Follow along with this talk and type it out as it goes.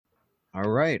All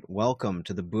right, welcome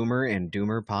to the Boomer and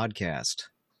Doomer podcast.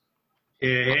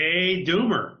 Hey,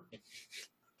 Doomer.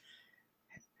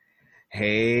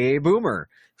 Hey, Boomer.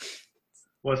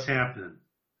 What's happening?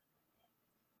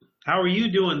 How are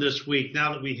you doing this week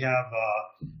now that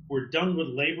we're done with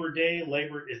Labor Day?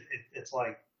 It's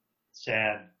like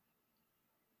sad.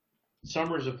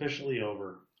 Summer's officially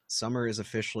over. Summer is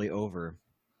officially over.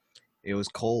 It was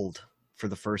cold for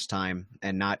the first time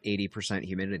and not 80%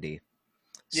 humidity.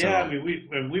 Yeah, I So,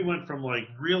 mean, we went from like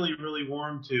really, really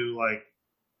warm to like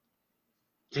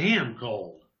damn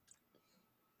cold.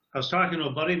 I was talking to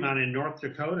a buddy of mine in North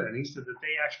Dakota, and he said that they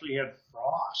actually had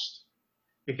frost.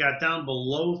 It got down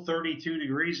below 32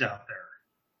 degrees out there.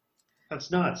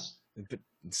 That's nuts. but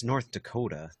it's North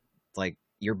Dakota. Like,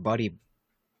 your buddy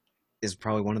is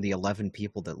probably one of the 11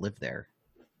 people that live there.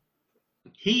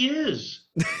 He is.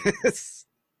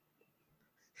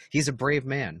 He's a brave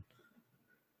man.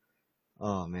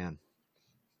 Oh, man.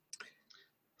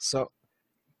 So,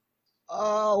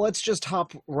 let's just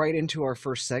hop right into our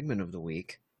first segment of the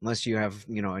week. Unless you have,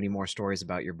 any more stories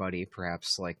about your buddy,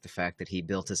 perhaps like the fact that he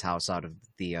built his house out of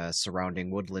the surrounding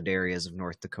woodland areas of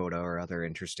North Dakota or other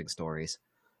interesting stories.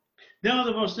 No,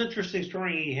 the most interesting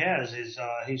story he has is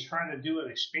he's trying to do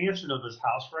an expansion of his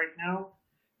house right now.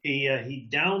 He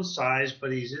downsized,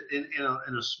 but he's in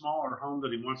a smaller home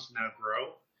that he wants to now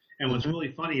grow. And what's Hmm.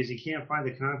 really funny is he can't find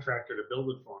the contractor to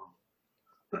build it for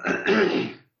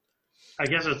him. I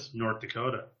guess it's North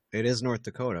Dakota. It is North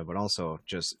Dakota, but also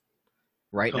just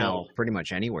right now, Cold. pretty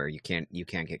much anywhere you can't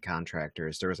get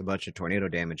contractors. There was a bunch of tornado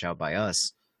damage out by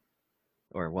us,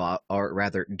 or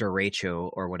rather derecho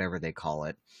or whatever they call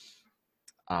it,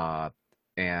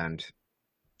 and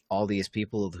all these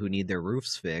people who need their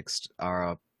roofs fixed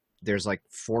are there's like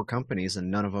four companies and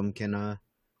none of them can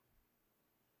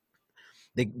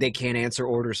they can't answer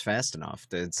orders fast enough.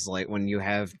 It's like when you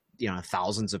have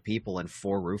thousands of people and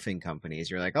four roofing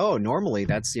companies, you're like, oh, normally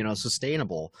that's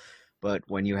sustainable, but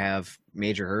when you have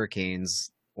major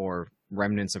hurricanes or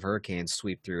remnants of hurricanes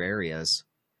sweep through areas,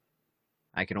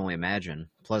 I can only imagine.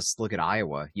 Plus, look at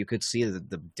Iowa. You could see the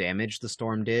damage the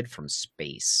storm did from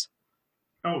space.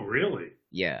 Oh, really?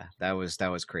 Yeah, that was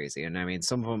crazy. And I mean,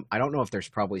 some of them, I don't know if there's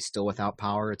probably still without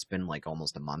power. It's been like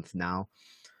almost a month now,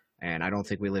 and I don't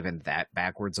think we live in that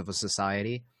backwards of a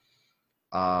society.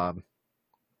 Um,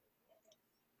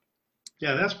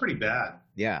 Yeah, that's pretty bad.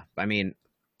 yeah, I mean,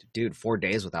 dude, 4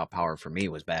 days without power for me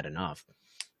was bad enough.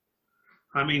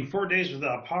 I mean, 4 days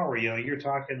without power, you're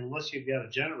talking, unless you've got a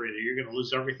generator, you're going to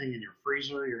lose everything in your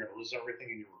freezer. You're going to lose everything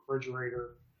in your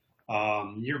refrigerator.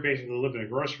 You're basically living in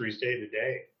groceries day to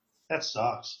day. That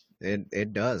sucks.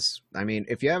 It does. I mean,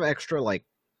 if you have extra like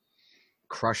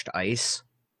crushed ice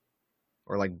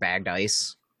or like bagged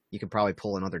ice, you could probably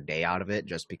pull another day out of it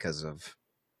just because of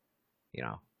you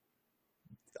know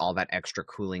all that extra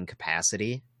cooling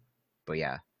capacity. But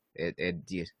yeah,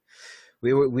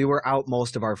 we were out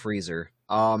most of our freezer.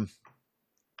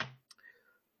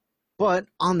 But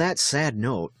on that sad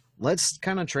note, let's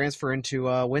kind of transfer into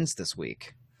wins this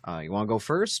week. You want to go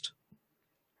first?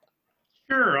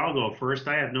 Sure, I'll go first.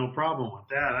 I have no problem with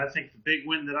that. I think the big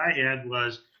win that I had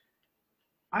was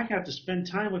I got to spend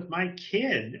time with my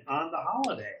kid on the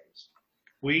holidays.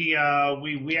 We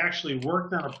actually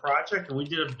worked on a project and we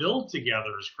did a build together.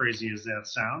 As crazy as that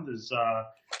sounds,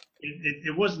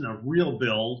 it wasn't a real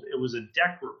build. It was a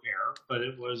deck repair, but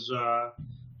it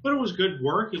was good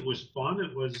work. It was fun.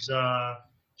 It was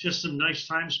just some nice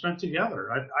time spent together.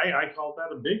 I call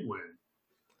that a big win.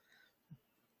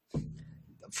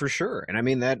 For sure. And I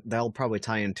mean that'll probably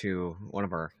tie into one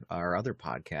of our other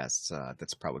podcasts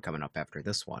that's probably coming up after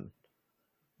this one,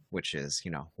 which is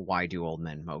why do old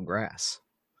men mow grass?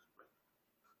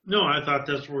 No, I thought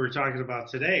that's what we were talking about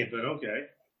today, but okay.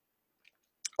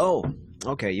 Oh,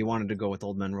 okay. You wanted to go with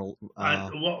old men roll.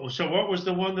 So what was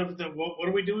the one what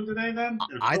are we doing today then?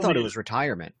 I Fill thought it me in. was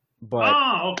retirement, but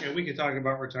Oh, okay. We can talk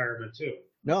about retirement too.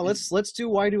 no. Let's do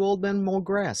why do old men mow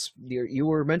grass? You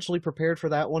were mentally prepared for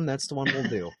that one. That's the one we'll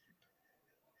do.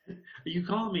 Are you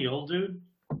calling me old dude?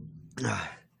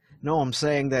 No, I'm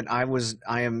saying that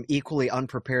I am equally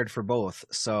unprepared for both.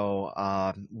 So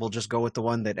we'll just go with the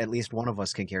one that at least one of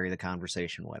us can carry the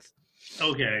conversation with.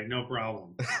 Okay, no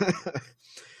problem.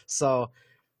 So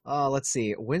let's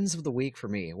see. Wins of the week for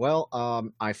me. Well,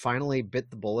 I finally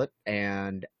bit the bullet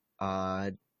and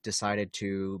decided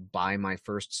to buy my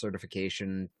first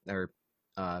certification or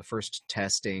first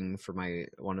testing for my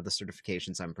one of the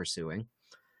certifications I'm pursuing.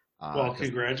 Well, Because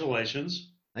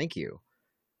congratulations. thank you.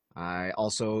 I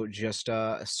also just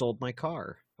sold my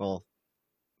car. Well,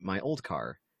 my old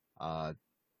car. Uh,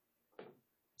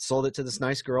 Sold it to this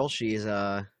nice girl. She's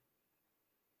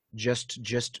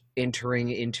just entering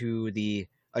into the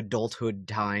adulthood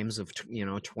times of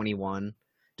 21,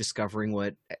 discovering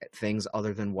what things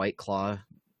other than White Claw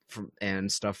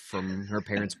and stuff from her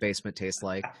parents' basement taste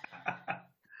like.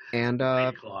 And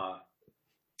White Claw.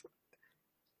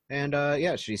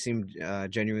 yeah, she seemed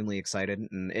genuinely excited,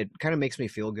 and it kind of makes me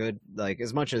feel good. Like,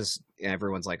 as much as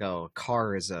everyone's like, "Oh, a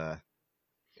car is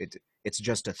it's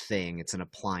just a thing, it's an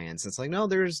appliance." It's like, no,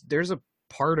 there's a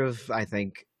part of, I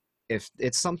think, if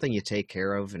it's something you take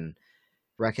care of and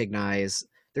recognize,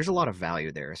 there's a lot of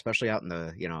value there, especially out in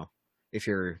the, if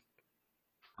you're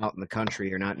out in the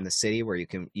country or not in the city where you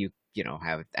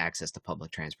have access to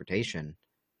public transportation.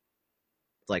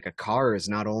 Like, a car is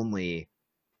not only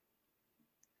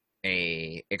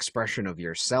a expression of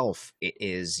yourself, it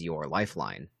is your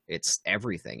lifeline. It's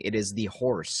everything. It is the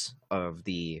horse of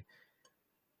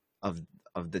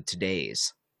of the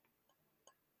today's.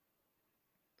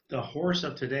 The horse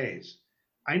of today's.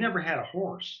 I never had a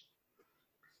horse.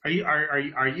 Are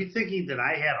you thinking that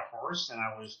I had a horse and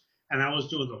I was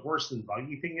doing the horse and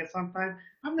buggy thing at some time?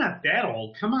 I'm not that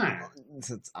old. Come on.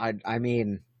 I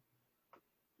mean,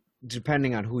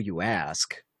 depending on who you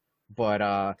ask,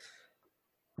 but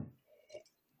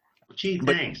Gee,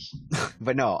 but thanks.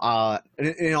 but no,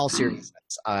 in all seriousness,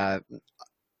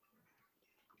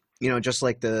 just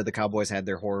like the Cowboys had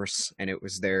their horse and it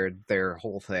was their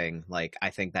whole thing. Like, I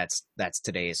think that's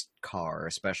today's car,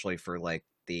 especially for like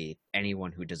the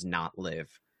anyone who does not live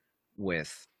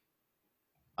with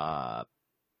uh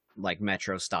like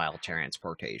metro style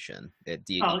transportation.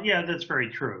 Oh, yeah, that's very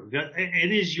true.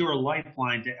 It is your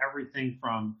lifeline to everything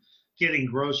from getting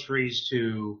groceries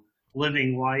to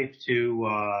living life to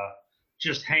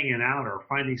just hanging out or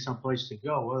finding some place to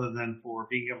go other than for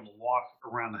being able to walk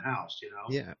around the house, you know?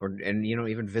 Yeah, or and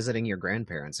even visiting your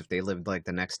grandparents if they lived like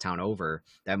the next town over,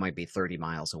 that might be 30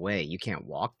 miles away. You can't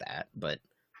walk that, but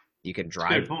you can It's a good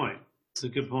drive. point. It's a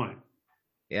good point.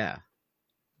 Yeah.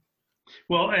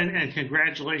 Well, and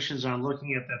congratulations on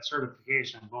looking at that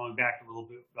certification. I'm going back a little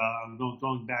bit,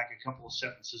 going back a couple of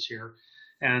sentences here,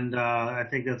 and I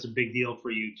think that's a big deal for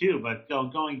you too. But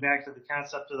going back to the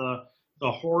concept of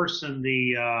the horse and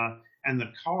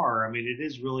the car, I mean, it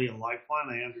is really a lifeline.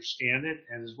 I understand it,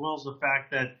 and as well as the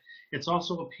fact that it's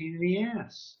also a pain in the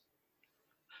ass.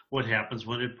 What happens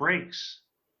when it breaks?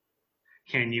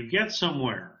 Can you get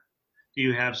somewhere? Do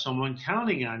you have someone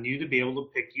counting on you to be able to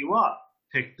pick you up,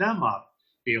 pick them up,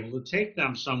 be able to take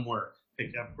them somewhere,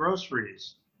 pick up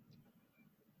groceries?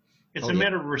 It's Oh a yeah.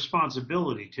 matter of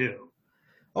responsibility too.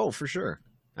 Oh, for sure.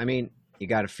 I mean, you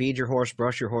got to feed your horse,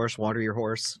 brush your horse, water your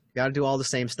horse. Got to do all the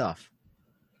same stuff.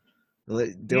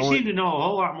 The You only seem to know a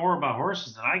whole lot more about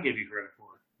horses than I give you credit for.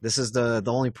 This is the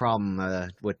only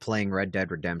problem with playing Red Dead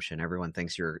Redemption. Everyone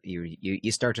thinks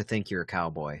you start to think you're a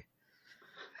cowboy.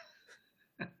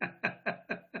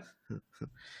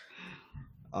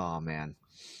 Oh man.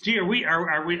 Gee,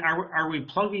 are we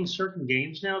plugging certain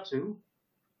games now too?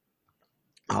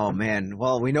 Oh man.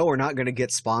 Well, we know we're not going to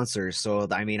get sponsors, so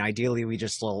I mean, ideally, we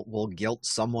just will guilt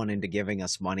someone into giving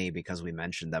us money because we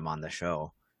mentioned them on the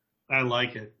show. I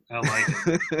like it. I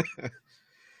like it.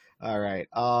 All right.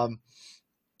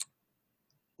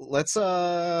 Let's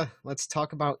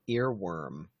talk about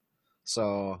Earworm.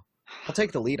 So I'll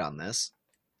take the lead on this.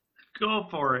 Go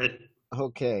for it.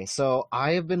 Okay, so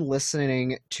I have been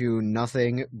listening to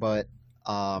nothing but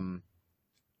um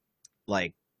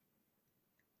like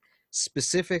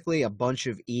specifically a bunch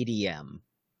of EDM.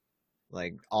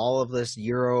 Like, all of this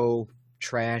Euro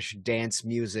trash dance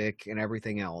music and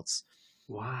everything else.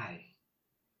 Why?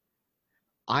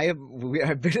 I've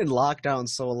been in lockdown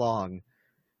so long,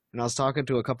 and I was talking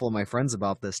to a couple of my friends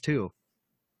about this too.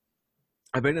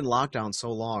 I've been in lockdown so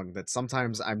long that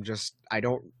sometimes I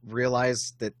don't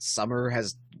realize that summer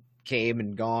has came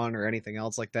and gone or anything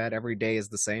else like that. Every day is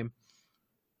the same.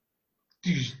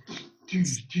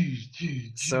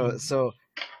 So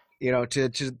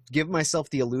to give myself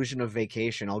the illusion of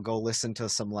vacation, I'll go listen to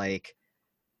some like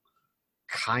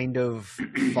kind of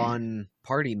fun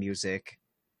party music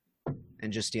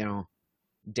and just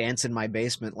dance in my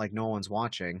basement like no one's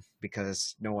watching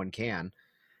because no one can.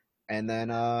 And then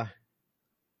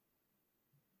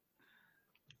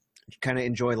kind of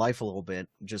enjoy life a little bit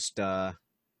just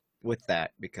with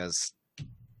that, because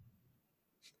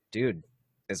dude,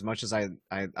 as much as I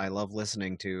love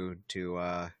listening to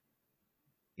the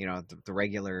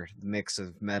regular mix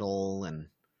of metal and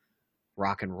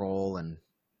rock and roll and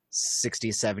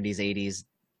 60s, 70s, 80s,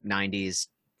 90s,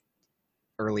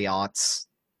 early aughts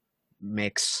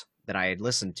mix that I had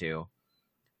listened to,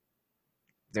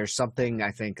 there's something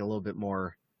I think a little bit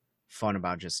more fun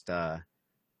about just an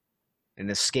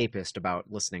escapist about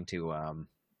listening to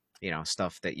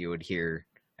stuff that you would hear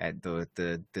at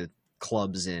the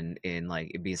clubs in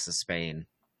like Ibiza, Spain.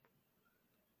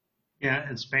 Yeah,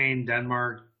 in Spain,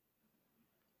 Denmark,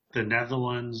 the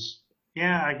Netherlands.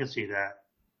 Yeah, I can see that.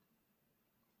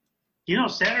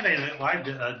 Saturday Night Live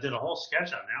did a whole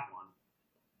sketch on that one.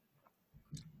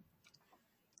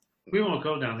 We won't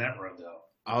go down that road though.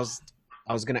 I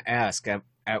was gonna ask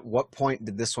at what point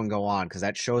did this one go on? Because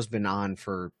that show's been on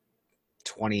for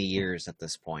 20 years at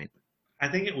this point. I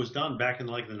think it was done back in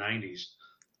like the '90s.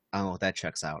 Oh, that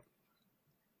checks out.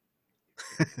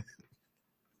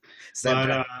 Is that But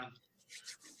back?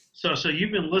 so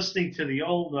you've been listening to the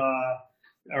old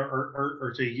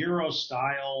or to Euro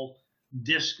style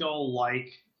disco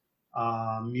like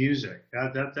music.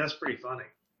 That's pretty funny.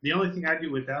 The only thing I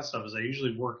do with that stuff is I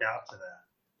usually work out to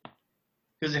that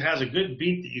because it has a good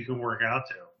beat that you can work out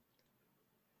to.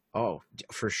 Oh,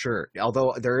 for sure.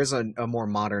 Although there is a more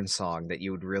modern song that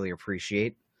you would really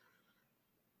appreciate.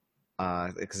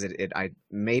 Because I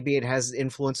maybe it has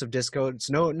influence of disco. It's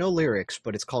no lyrics,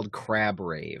 but it's called Crab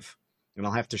Rave, and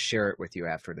I'll have to share it with you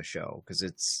after the show because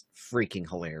it's freaking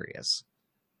hilarious.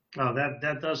 Oh, that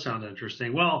does sound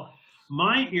interesting. Well,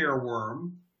 my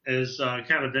earworm is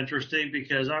kind of interesting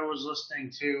because I was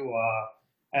listening to,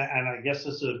 and I guess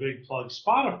this is a big plug,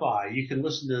 Spotify. You can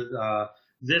listen to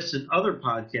this and other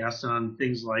podcasts on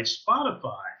things like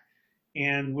Spotify.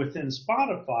 And within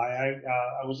Spotify,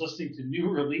 I was listening to new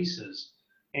releases,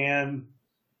 and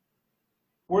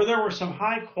where there were some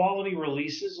high quality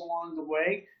releases along the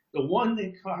way, the one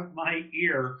that caught my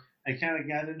ear and kind of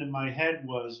got into my head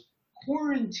was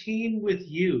Quarantine with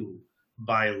You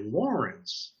by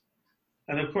Lawrence.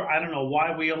 And of course, I don't know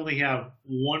why we only have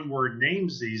one word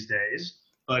names these days,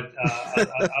 but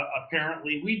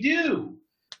apparently we do.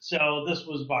 So this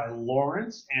was by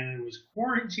Lawrence, and it was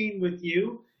Quarantine with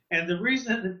You. And the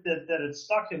reason that it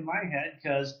stuck in my head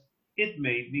because it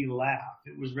made me laugh.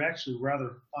 It was actually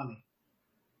rather funny.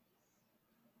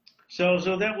 So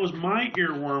that was my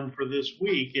earworm for this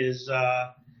week. Is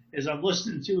I've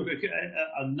listened to it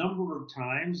a number of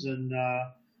times, and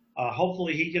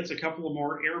hopefully he gets a couple of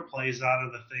more airplays out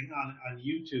of the thing on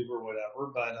YouTube or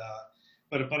whatever.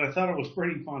 But I thought it was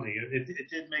pretty funny. It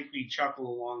did make me chuckle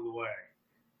along the way.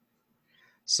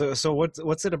 So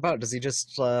what's it about? Does he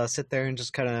just sit there and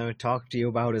just kind of talk to you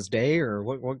about his day, or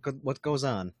what goes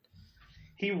on?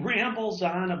 He rambles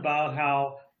on about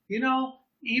how,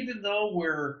 even though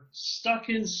we're stuck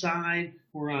inside,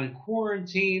 we're on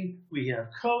quarantine, we have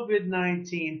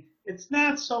COVID-19, it's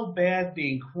not so bad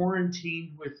being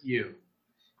quarantined with you.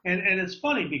 And it's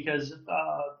funny because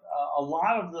a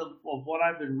lot of what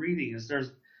I've been reading is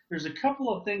there's a couple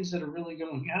of things that are really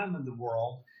going on in the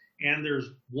world. And there's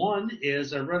one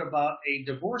is I read about a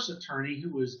divorce attorney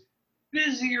who was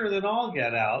busier than all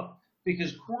get out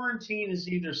because quarantine has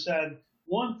either said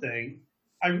one thing,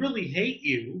 I really hate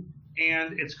you,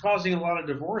 and it's causing a lot of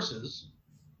divorces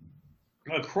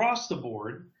across the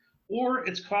board, or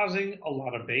it's causing a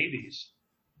lot of babies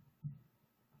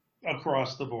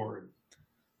across the board.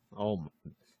 Oh,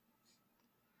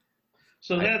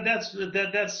 So I, that's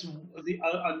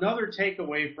another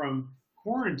takeaway from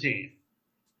quarantine.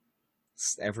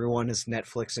 everyone is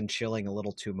Netflix and chilling a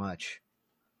little too much.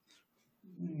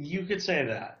 You could say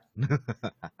that.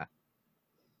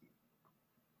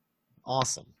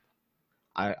 Awesome.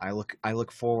 I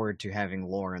look forward to having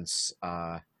Lawrence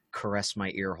caress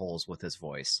my ear holes with his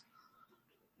voice.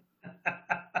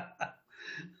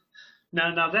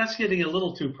 Now that's getting a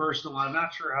little too personal. I'm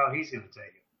not sure how he's going to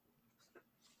take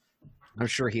it. I'm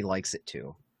sure he likes it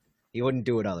too. He wouldn't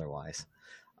do it otherwise.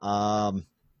 Um,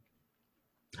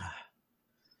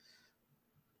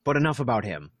 but enough about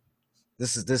him.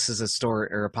 This is a story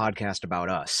or a podcast about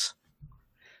us.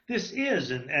 This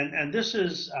is, and this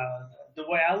is the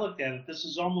way I looked at it. This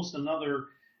is almost another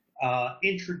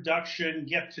introduction,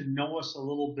 get to know us a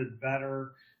little bit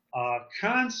better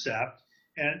concept,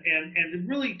 and it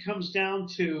really comes down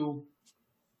to: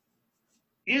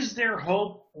 is there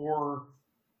hope, or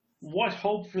what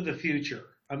hope for the future?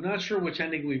 I'm not sure which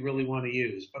ending we really want to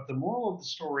use, but the moral of the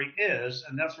story is,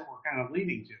 and that's what we're kind of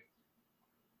leading to.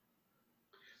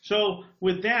 So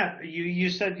with that, you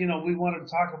said, we wanted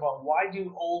to talk about why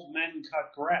do old men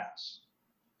cut grass?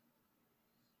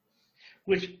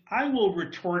 Which I will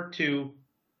retort to,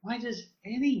 why does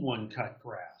anyone cut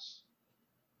grass?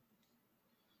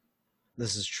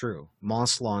 This is true.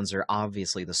 Moss lawns are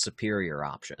obviously the superior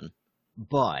option,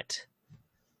 but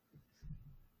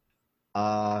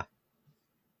uh,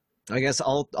 I guess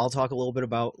I'll talk a little bit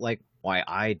about like why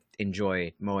I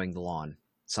enjoy mowing the lawn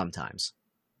sometimes.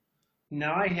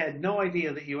 Now, I had no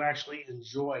idea that you actually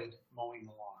enjoyed mowing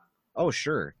the lawn. Oh,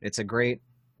 sure. It's a great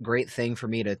great thing for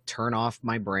me to turn off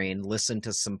my brain, listen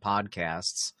to some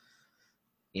podcasts,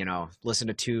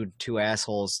 listen to two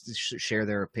assholes share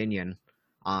their opinion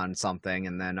on something,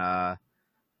 and then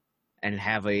and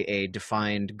have a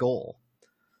defined goal.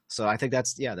 So I think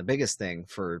that's, yeah, the biggest thing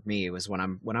for me was when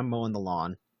I'm mowing the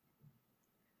lawn.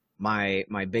 My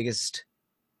biggest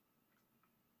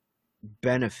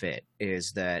benefit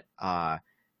is that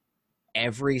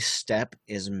every step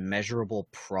is measurable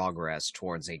progress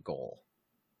towards a goal.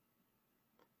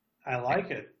 I like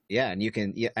it. Yeah,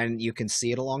 and you can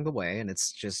see it along the way, and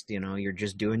it's just, you're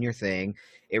just doing your thing.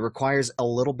 It requires a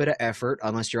little bit of effort,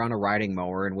 unless you're on a riding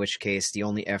mower, in which case the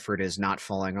only effort is not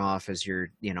falling off as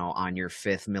you're, on your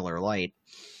fifth Miller Lite.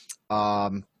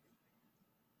 Um,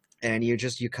 and you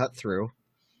cut through,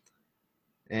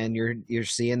 and you're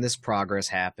seeing this progress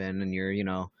happen, and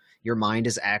your mind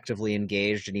is actively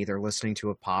engaged in either listening to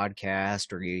a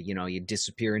podcast, or you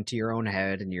disappear into your own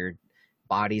head, and your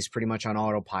body's pretty much on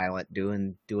autopilot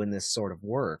doing this sort of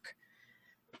work.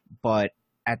 But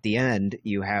at the end,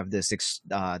 you have this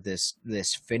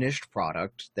finished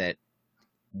product that,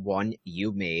 one,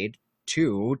 you made,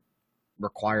 two,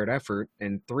 required effort,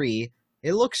 and three,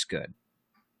 it looks good.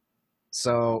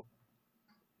 So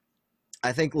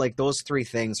I think like those three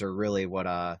things are really what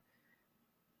kind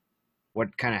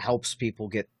of helps people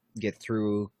get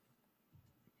through,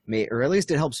 or at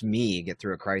least it helps me get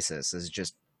through a crisis, is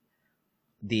just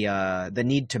the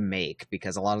need to make,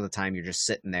 because a lot of the time you're just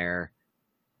sitting there,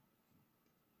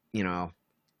 go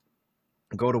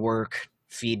to work,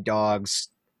 feed dogs,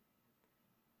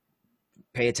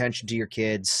 pay attention to your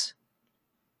kids,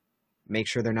 make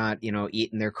sure they're not,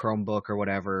 eating their Chromebook or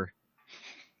whatever.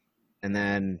 And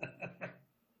then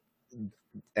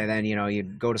you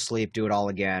go to sleep, do it all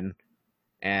again,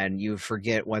 and you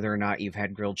forget whether or not you've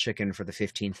had grilled chicken for the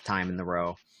 15th time in the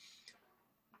row.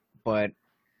 But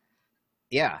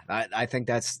yeah, I think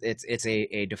it's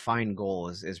a defined goal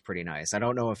is pretty nice. I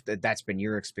don't know if that's been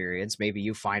your experience. Maybe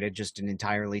you find it just an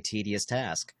entirely tedious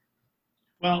task.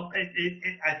 Well,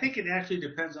 I think it actually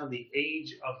depends on the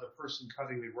age of the person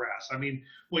cutting the grass. I mean,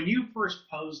 when you first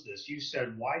posed this, you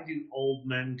said, "Why do old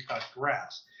men cut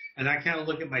grass?" And I kind of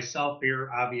look at myself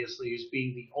here, obviously, as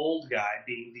being the old guy,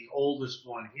 being the oldest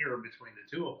one here between the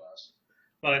two of us.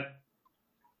 But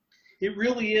it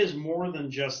really is more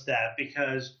than just that,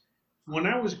 because when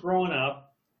I was growing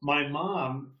up, my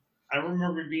mom, I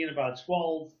remember being about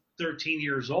 12, 13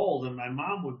 years old, and my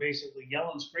mom would basically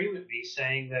yell and scream at me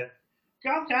saying that,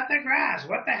 "Go cut the grass.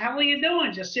 What the hell are you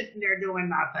doing? Just sitting there doing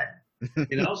nothing."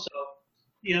 So,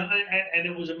 and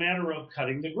it was a matter of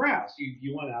cutting the grass.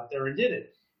 You went out there and did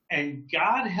it. And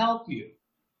God help you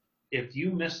if you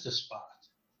missed a spot.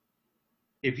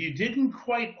 If you didn't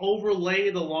quite overlay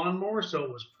the lawnmower so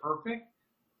it was perfect.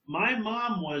 My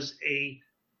mom was a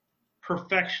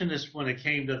perfectionist when it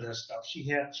came to this stuff.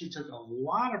 She took a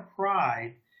lot of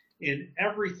pride in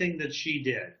everything that she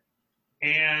did.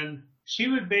 And she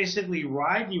would basically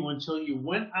ride you until you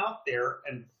went out there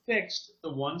and fixed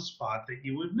the one spot that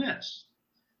you would miss.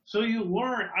 So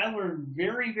I learned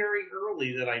very, very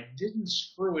early that I didn't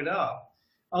screw it up.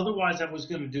 Otherwise, I was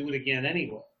going to do it again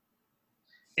anyway.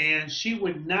 And she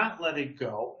would not let it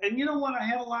go. And you know what? I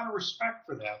had a lot of respect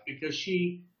for that, because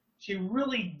she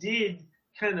really did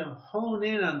kind of hone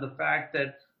in on the fact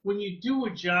that when you do a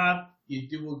job, you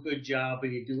do a good job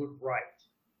and you do it right.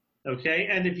 Okay?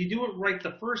 And if you do it right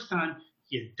the first time,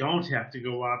 you don't have to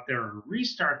go out there and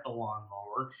restart the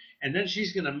lawnmower, and then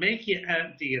she's going to make you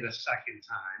empty it a second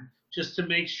time just to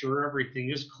make sure everything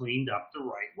is cleaned up the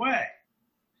right way.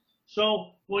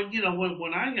 So when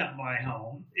I got my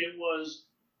home,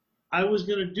 I was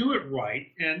going to do it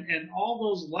right, and all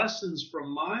those lessons from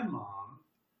my mom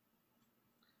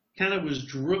kind of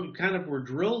were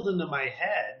drilled into my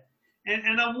head,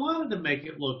 and I wanted to make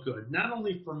it look good, not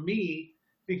only for me,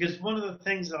 because one of the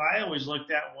things that I always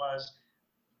looked at was,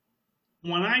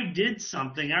 when I did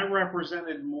something, I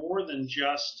represented more than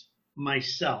just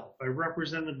myself. I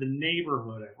represented the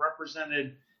neighborhood. I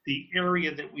represented the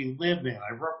area that we live in.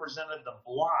 I represented the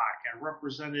block. I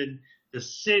represented the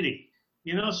city.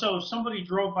 So if somebody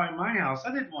drove by my house,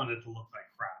 I didn't want it to look like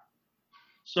crap.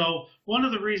 So one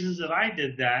of the reasons that I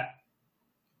did that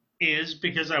is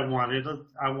because I wanted it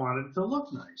to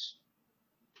look nice.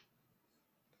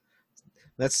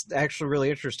 That's actually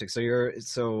really interesting.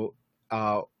 So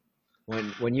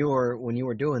when you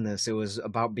were doing this, it was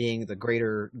about being the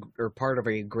greater, or part of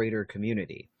a greater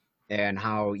community, and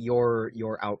how your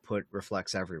output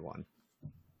reflects everyone.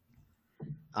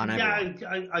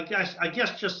 Everyone. I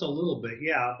guess just a little bit,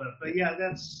 yeah, but yeah,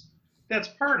 that's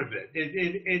part of it.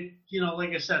 It like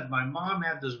I said, my mom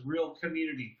had this real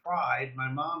community pride. My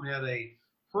mom had a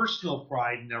personal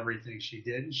pride in everything she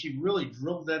did, and she really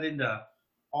drilled that into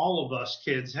all of us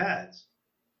kids' heads.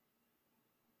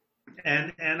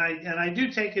 And I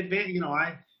do take advantage.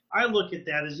 I look at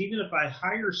that as even if I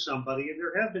hire somebody, and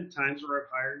there have been times where I've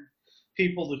hired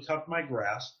people to cut my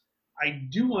grass, I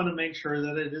do want to make sure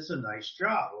that it is a nice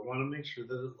job. I want to make sure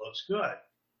that it looks good.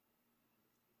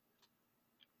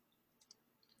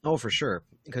 Oh, for sure.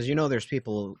 Because there's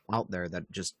people out there that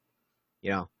just, you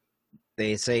know,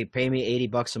 they say, pay me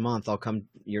 $80 a month, I'll come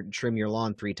trim your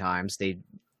lawn 3 times. They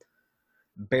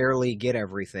barely get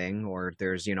everything, or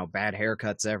there's, bad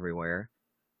haircuts everywhere.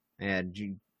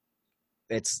 And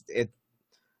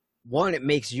one, it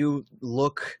makes you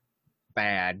look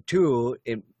bad. Two,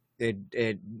 it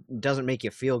doesn't make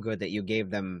you feel good that you gave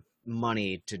them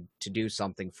money to do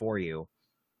something for you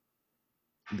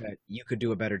that you could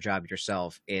do a better job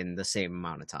yourself in the same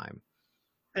amount of time.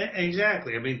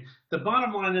 Exactly. I mean, the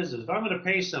bottom line is if I'm going to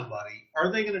pay somebody, are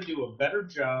they going to do a better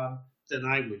job than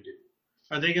I would do?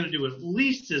 Are they going to do at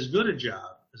least as good a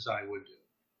job as I would do?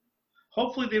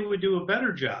 Hopefully, they would do a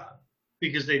better job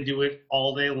because they do it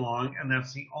all day long, and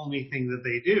that's the only thing that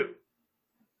they do.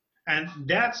 And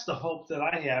that's the hope that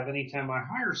I have anytime I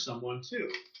hire someone, too.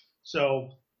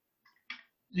 So,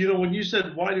 when you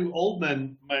said, why do old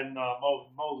men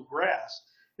mow the grass?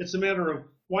 It's a matter of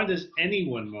why does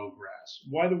anyone mow grass?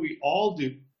 Why do we all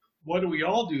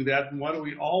do that? And why do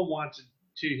we all want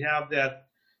to have that,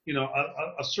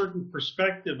 a certain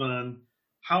perspective on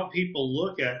how people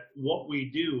look at what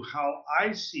we do, how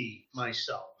I see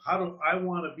myself, how do I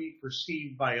want to be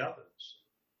perceived by others?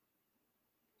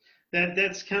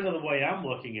 That's kind of the way I'm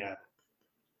looking at it.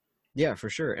 Yeah, for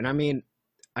sure. And I mean,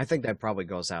 I think that probably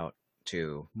goes out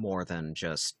to more than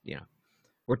just,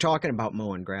 we're talking about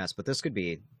mowing grass, but this could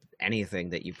be anything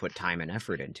that you put time and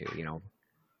effort into,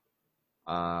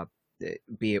 uh,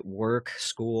 be it work,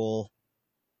 school,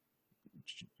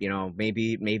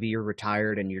 maybe you're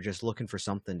retired and you're just looking for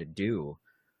something to do.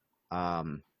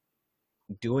 Um,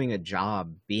 Doing a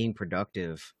job, being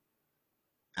productive.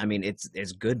 I mean,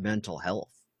 it's good mental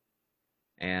health,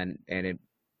 and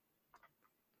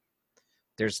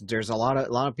there's a lot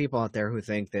of people out there who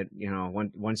think that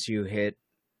once you hit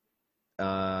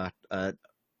uh uh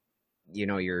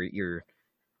your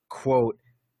quote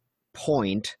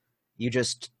point, you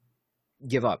just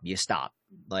give up, you stop.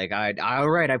 Like, all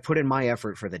right, I put in my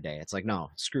effort for the day. It's like, no,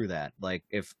 screw that. Like,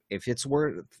 if it's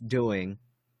worth doing,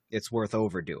 it's worth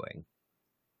overdoing.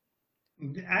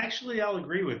 Actually, I'll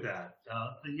agree with that.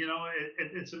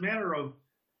 It's a matter of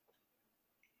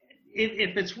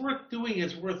if it's worth doing,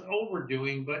 it's worth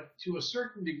overdoing. But to a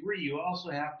certain degree, you also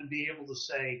have to be able to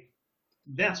say,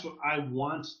 that's what I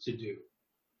want to do.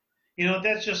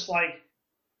 That's just like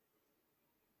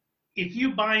if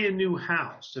you buy a new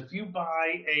house, if you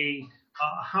buy a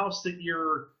house that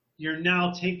you're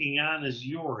now taking on as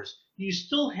yours, you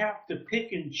still have to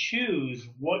pick and choose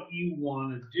what you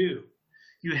want to do.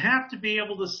 You have to be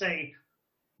able to say,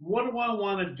 what do I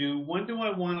want to do? When do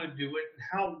I want to do it? And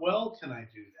how well can I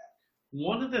do that?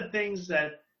 One of the things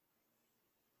that,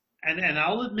 and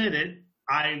I'll admit it,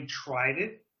 I've tried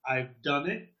it, I've done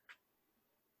it,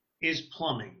 is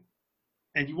plumbing.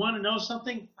 And you want to know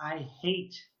something? I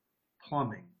hate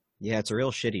plumbing. Yeah, it's a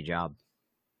real shitty job.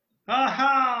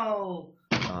 Oh,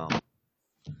 Oh,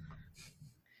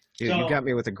 dude, you so got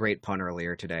me with a great pun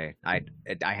earlier today. I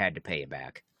had to pay you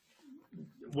back.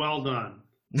 well done.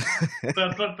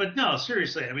 But no,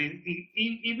 seriously. I mean,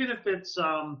 even if it's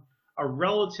a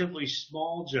relatively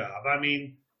small job, I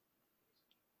mean,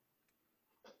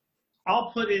 I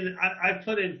put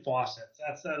in faucets.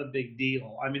 That's not a big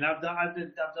deal. I mean, I've done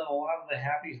a lot of the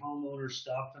happy homeowner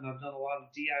stuff, and I've done a lot of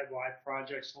DIY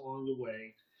projects along the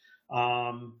way.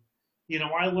 Um,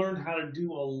 I learned how to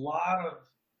do a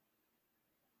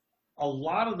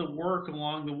lot of the work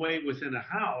along the way within a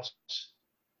house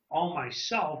all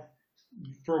myself.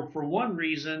 For one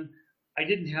reason, I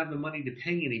didn't have the money to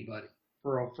pay anybody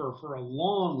for a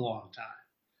long, long time.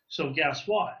 So guess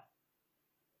what?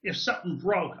 If something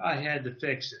broke, I had to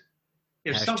fix it.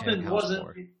 If Hashtag something house wasn't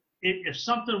poor. if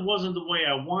something wasn't the way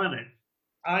I wanted,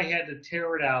 I had to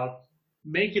tear it out,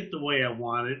 make it the way I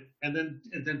wanted, and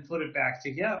then put it back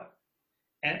together.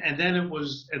 And then it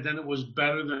was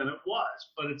better than it was.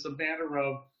 But it's a matter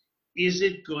of, is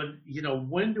it good?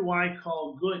 When do I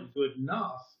call good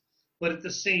enough? But at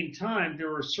the same time,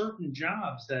 there are certain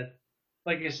jobs that,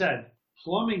 like I said,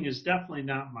 plumbing is definitely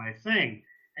not my thing.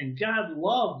 And God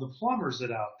love the plumbers that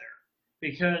out there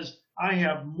because I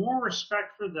have more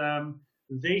respect for them.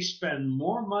 They spend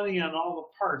more money on all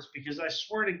the parts because I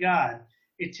swear to God,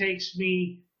 it takes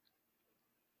me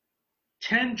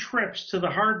 10 trips to the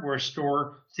hardware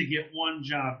store to get one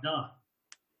job done.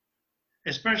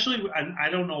 Especially, and I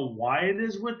don't know why it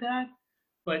is with that,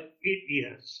 but it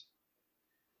is.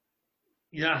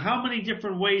 You know, how many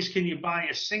different ways can you buy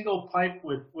a single pipe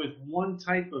with one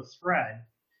type of thread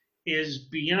is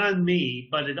beyond me,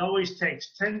 but it always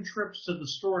takes 10 trips to the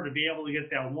store to be able to get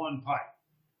that one pipe.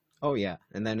 Oh yeah,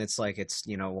 and then it's like it's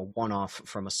a one-off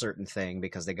from a certain thing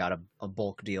because they got a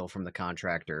bulk deal from the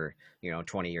contractor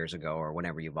 20 years ago or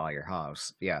whenever you buy your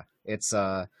house. Yeah, it's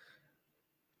no,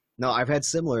 I've had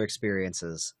similar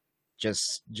experiences.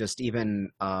 Just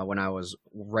even when I was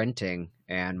renting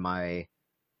and my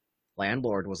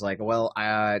landlord was like, "Well,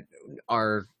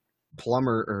 our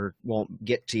won't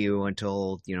get to you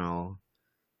until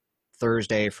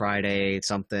Thursday, Friday,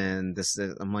 something."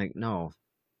 I'm like, no,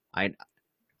 I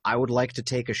I would like to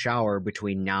take a shower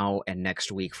between now and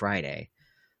next week Friday.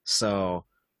 So,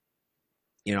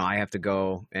 I have to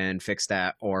go and fix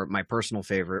that. Or my personal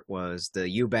favorite was the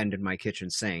U-bend in my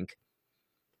kitchen sink.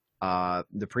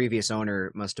 The previous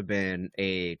owner must have been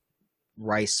a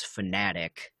rice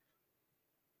fanatic.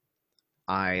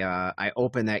 I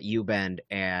opened that U-bend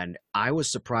and I was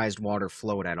surprised water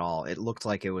flowed at all. It looked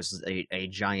like it was a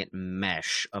giant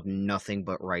mesh of nothing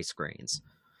but rice grains.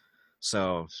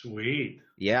 So Sweet.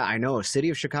 yeah, I know.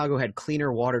 City of Chicago had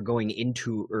cleaner water going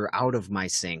into or out of my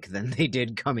sink than they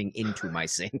did coming into my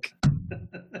sink.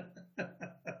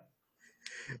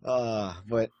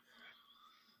 But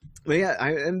yeah,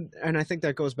 and I think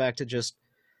that goes back to just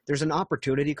there's an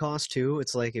opportunity cost too.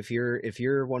 It's like if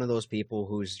you're one of those people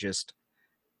who's just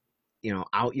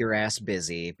out your ass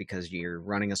busy because you're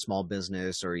running a small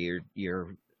business or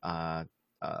you're a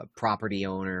property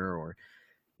owner or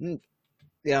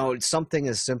something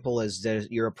as simple as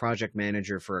that you're a project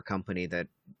manager for a company that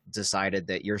decided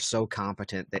that you're so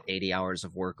competent that 80 hours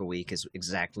of work a week is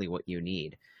exactly what you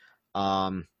need.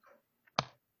 Um,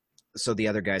 so the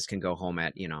other guys can go home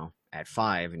at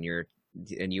 5 and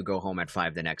you go home at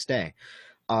 5 the next day.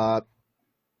 Uh,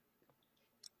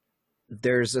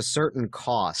 there's a certain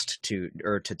cost to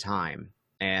time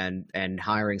and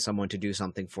hiring someone to do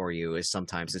something for you is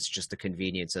sometimes it's just the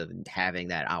convenience of having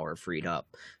that hour freed up.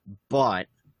 But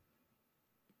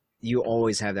you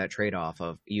always have that trade-off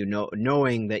of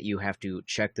knowing that you have to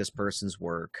check this person's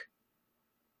work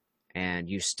and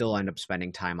you still end up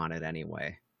spending time on it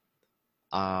anyway.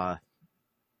 uh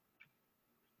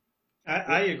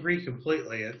I agree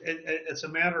completely. It's a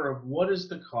matter of what is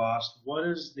the cost, what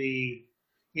is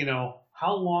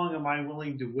how long am I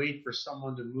willing to wait for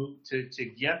someone to move to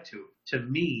get to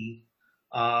me,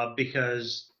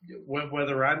 because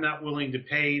whether I'm not willing to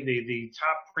pay the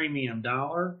top premium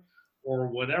dollar or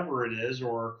whatever it is,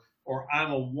 or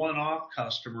I'm a one-off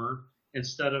customer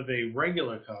instead of a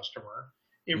regular customer,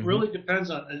 mhm. it really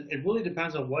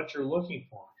depends on what you're looking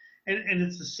for, and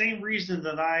it's the same reason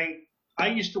that I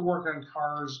used to work on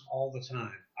cars all the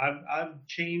time.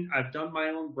 I've done my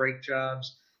own brake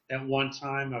jobs at one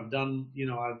time. I've done,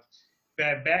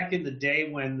 I've back in the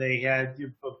day when they had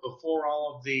before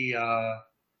all of the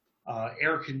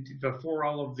before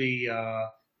all of the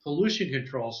pollution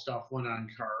control stuff went on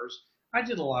cars. I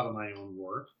did a lot of my own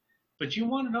work. But you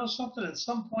want to know something? At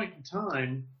some point in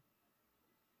time,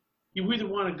 you either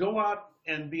want to go out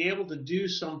and be able to do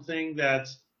something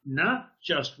that's not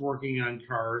just working on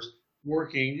cars,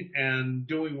 working and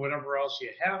doing whatever else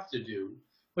you have to do,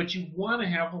 but you want to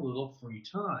have a little free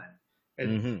time at,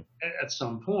 Mhm. at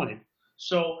some point.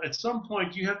 So at some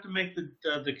point, you have to make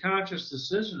the conscious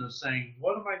decision of saying,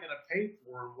 what am I going to pay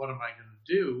for and what am I going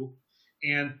to do?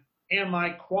 And am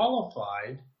I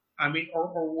qualified? I mean,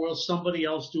 or will somebody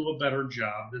else do a better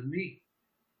job than me?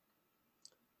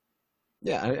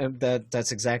 Yeah,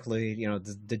 that's exactly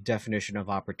the definition of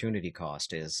opportunity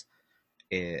cost is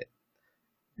it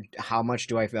how much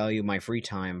do I value my free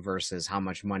time versus how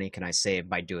much money can I save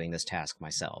by doing this task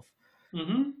myself.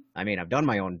 Mm-hmm. I mean, I've done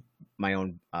my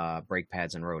own brake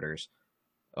pads and rotors.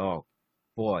 Oh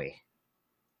boy.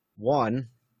 One,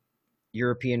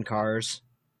 European cars,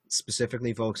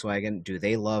 specifically Volkswagen, do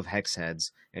they love hex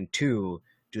heads? And two,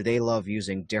 do they love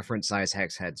using different size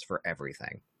hex heads for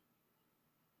everything?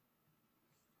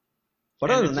 But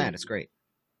And other than it's that, a it's great.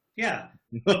 Yeah,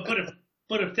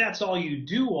 but if that's all you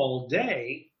do all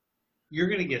day, you're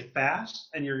going to get fast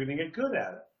and you're going to get good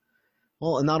at it.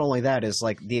 Well, and not only that is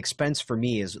like the expense for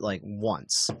me is like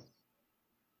once,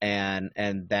 and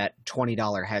that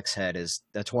 $20 hex head is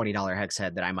the $20 hex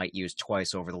head that I might use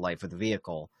twice over the life of the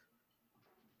vehicle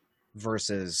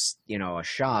versus a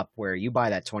shop where you buy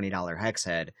that $20 hex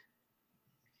head,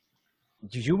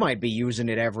 you might be using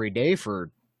it every day for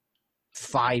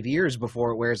 5 years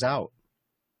before it wears out.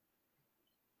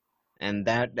 and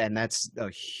that's a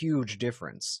huge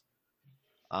difference.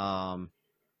 Um,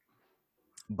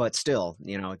 but still,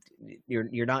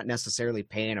 you're not necessarily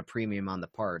paying a premium on the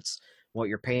parts. What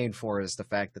you're paying for is the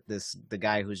fact that the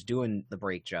guy who's doing the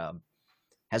brake job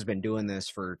has been doing this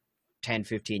for 10,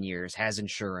 15 years, has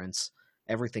insurance,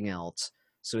 everything else.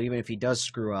 So even if he does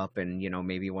screw up and,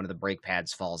 maybe one of the brake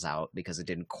pads falls out because it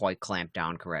didn't quite clamp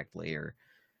down correctly, or,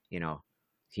 you know,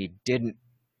 he didn't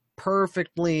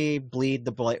perfectly bleed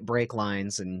the brake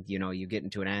lines, and, you get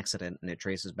into an accident and it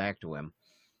traces back to him.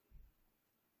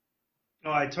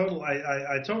 No, I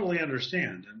totally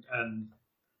understand, and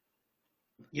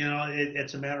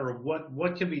it's a matter of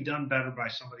what can be done better by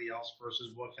somebody else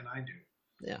versus what can I do.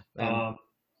 Yeah. And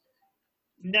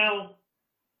Now,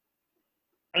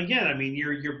 again, I mean,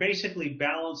 you're basically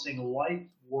balancing life,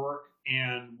 work,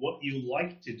 and what you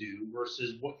like to do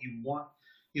versus what you want,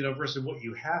 versus what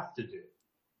you have to do.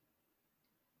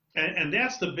 And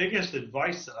that's the biggest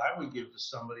advice that I would give to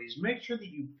somebody is make sure that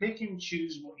you pick and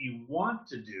choose what you want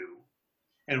to do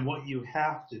and what you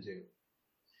have to do.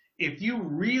 If you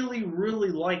really, really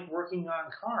like working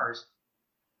on cars,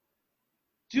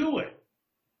 do it.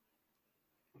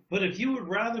 But if you would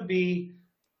rather be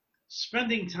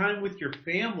spending time with your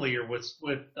family or with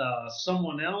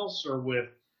someone else or with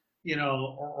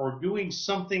or doing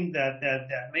something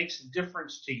that makes a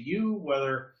difference to you,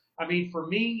 whether I mean for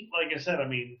me, like I said, I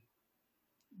mean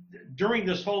during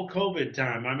this whole COVID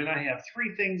time, I mean I have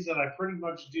three things that I pretty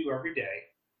much do every day.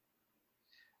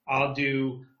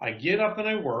 I get up and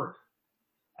I work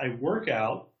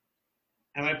out,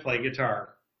 and I play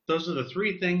guitar. Those are the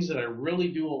three things that I really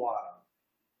do a lot of.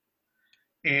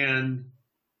 And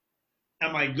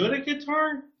am I good at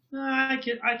guitar? I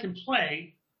can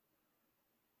play,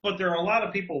 but there are a lot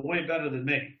of people way better than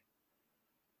me.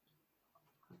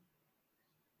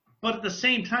 But at the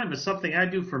same time, it's something I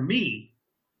do for me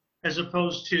as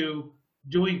opposed to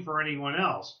doing for anyone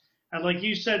else. And like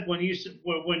you said, when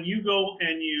you go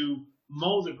and you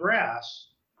mow the grass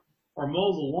or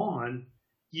mow the lawn,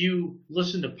 you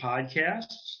listen to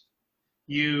podcasts,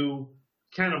 you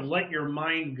kind of let your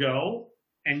mind go,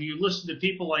 and you listen to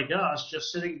people like us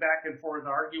just sitting back and forth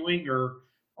arguing or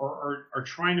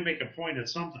trying to make a point at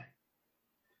something.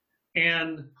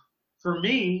 And for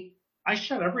me, I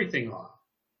shut everything off.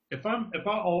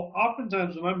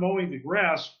 Oftentimes when I'm mowing the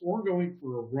grass or going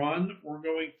for a run or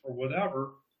going for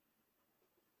whatever,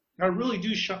 I really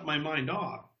do shut my mind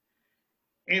off.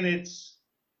 And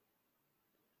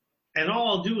all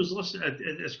I'll do is listen.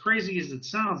 As crazy as it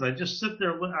sounds, I just sit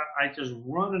there. I just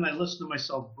run and I listen to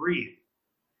myself breathe.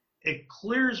 It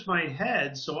clears my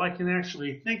head so I can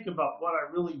actually think about what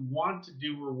I really want to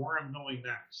do or where I'm going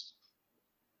next.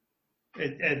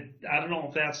 I don't know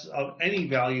if that's of any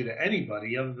value to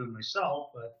anybody other than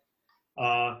myself, but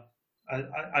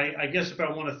I guess if I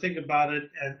want to think about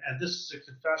it, and this is a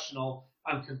confessional,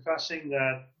 I'm confessing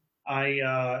that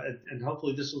and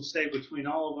hopefully this will stay between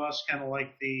all of us, kind of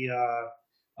like the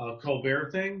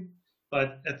Colbert thing,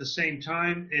 but at the same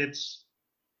time, it's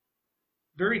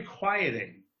very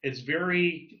quieting. It's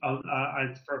very,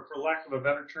 for lack of a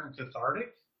better term,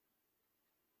 cathartic.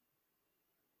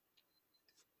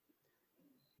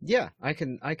 yeah, I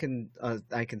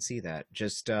can see that.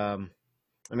 Just I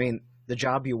mean, the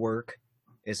job you work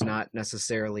is not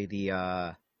necessarily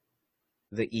the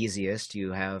easiest.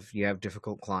 You have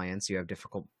difficult clients, you have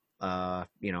difficult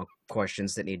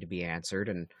questions that need to be answered,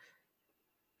 and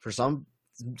for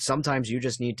sometimes you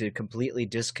just need to completely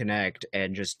disconnect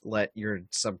and just let your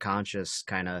subconscious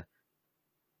kind of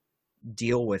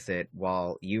deal with it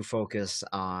while you focus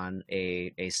on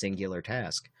a singular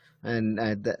task.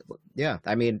 And yeah,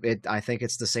 I mean, I think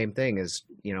it's the same thing as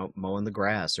mowing the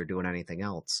grass or doing anything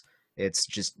else. It's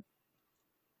just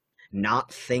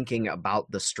not thinking about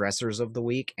the stressors of the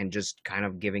week and just kind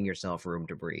of giving yourself room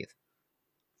to breathe.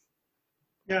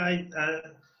 Yeah,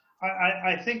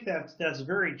 I think that's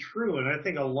very true, and I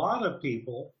think a lot of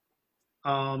people.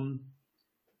 Um,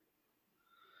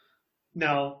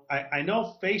 Now, I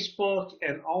know Facebook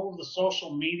and all of the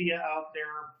social media out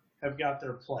there have got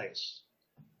their place.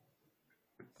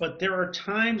 But there are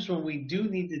times when we do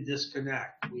need to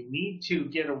disconnect. We need to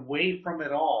get away from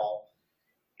it all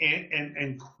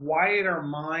and quiet our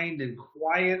mind and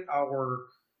quiet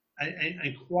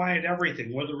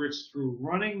everything, whether it's through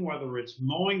running, whether it's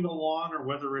mowing the lawn, or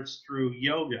whether it's through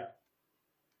yoga.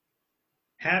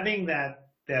 Having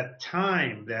that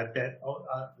time,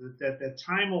 that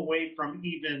time away from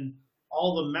even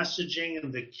all the messaging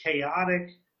and the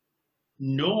chaotic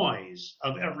noise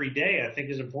of every day, I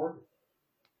think is important.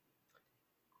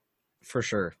 For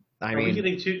sure. Am I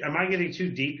getting too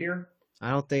deep here? I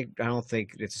don't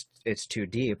think it's too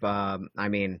deep. I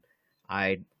mean,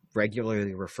 I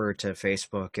regularly refer to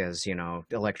Facebook as,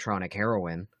 electronic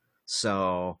heroin.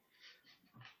 So,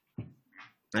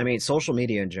 I mean, social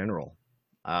media in general.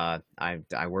 I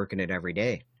work in it every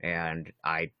day, and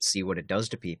I see what it does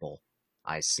to people.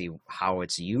 I see how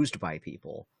it's used by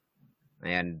people,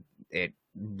 and it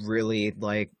really,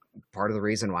 like, part of the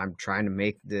reason why I'm trying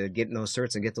to getting those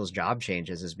certs and get those job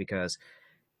changes is because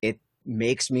it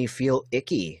makes me feel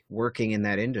icky working in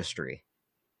that industry.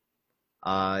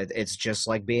 It's just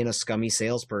like being a scummy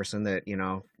salesperson that,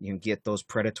 you get those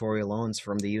predatory loans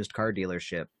from the used car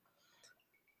dealership.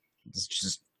 It's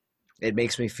just, it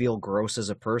makes me feel gross as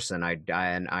a person.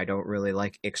 And I don't really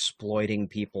like exploiting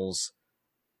people's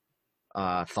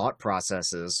thought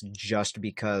processes just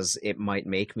because it might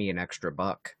make me an extra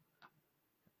buck.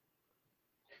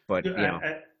 But,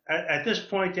 At this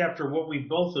point, after what we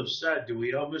both have said, do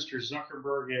we owe Mr.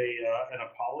 Zuckerberg an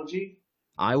apology?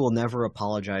 I will never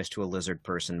apologize to a lizard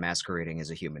person masquerading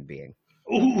as a human being.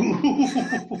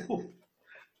 Ooh.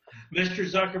 Mr.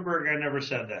 Zuckerberg, I never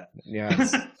said that.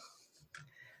 Yeah.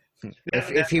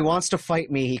 If he wants to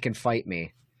fight me, he can fight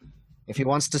me. If he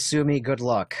wants to sue me, good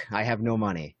luck. I have no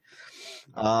money.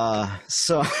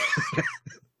 So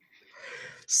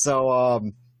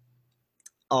so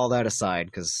all that aside,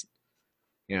 because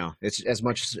it's as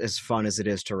much as fun as it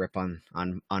is to rip on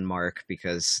Mark,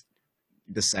 because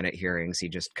the Senate hearings, he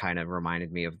just kind of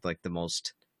reminded me of like the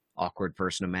most awkward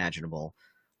person imaginable.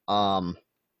 Um,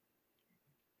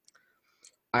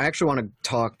 I actually want to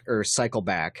talk or cycle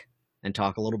back and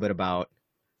talk a little bit about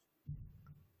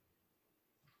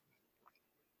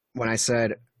when I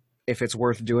said if it's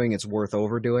worth doing, it's worth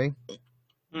overdoing.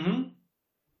 Mm-hmm.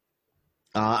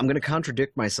 I'm going to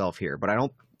contradict myself here, but I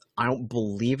don't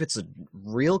believe it's a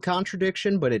real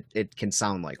contradiction, but it can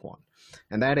sound like one.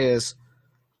 And that is,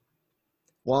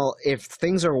 well, if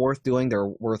things are worth doing, they're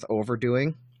worth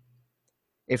overdoing.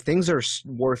 If things are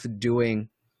worth doing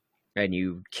and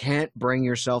you can't bring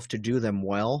yourself to do them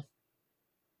well,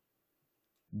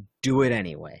 do it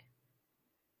anyway.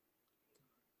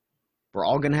 We're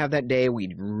all going to have that day.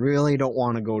 We really don't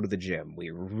want to go to the gym.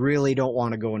 We really don't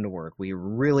want to go into work. We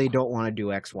really don't want to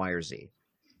do X, Y, or Z.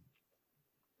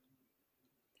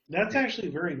 That's actually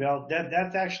very valid.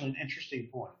 That's actually an interesting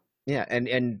point. Yeah,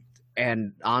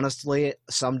 and honestly,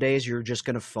 some days you're just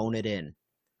going to phone it in,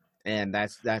 and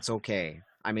that's okay.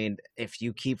 I mean, if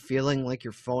you keep feeling like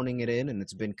you're phoning it in and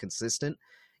it's been consistent,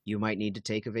 you might need to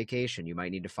take a vacation. You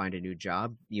might need to find a new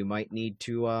job. You might need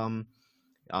to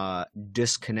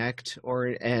disconnect,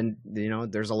 and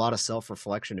there's a lot of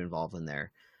self-reflection involved in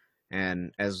there.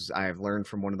 And as I've learned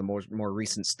from one of the more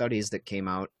recent studies that came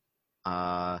out,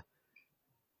 uh,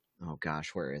 oh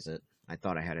gosh, where is it? I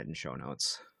thought I had it in show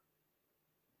notes.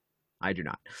 I do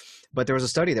not. But there was a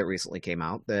study that recently came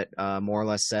out that more or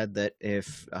less said that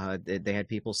if they had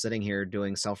people sitting here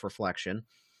doing self-reflection,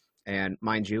 and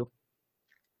mind you,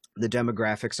 the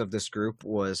demographics of this group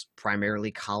was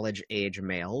primarily college-age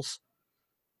males,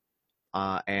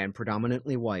 and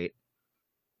predominantly white,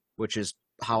 which is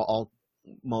how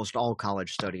most all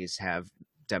college studies have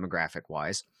demographic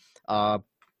wise.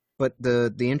 But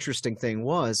the interesting thing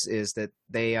is that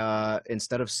they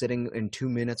instead of sitting in 2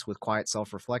 minutes with quiet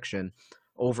self reflection,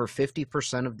 over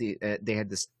 50% of they had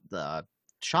this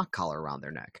shock collar around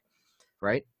their neck,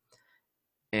 right?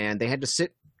 And they had to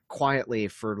sit quietly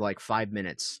for like 5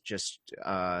 minutes, just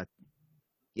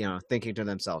thinking to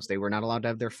themselves. They were not allowed to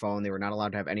have their phone. They were not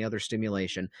allowed to have any other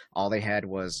stimulation. All they had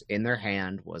was in their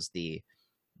hand was the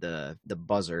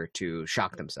buzzer to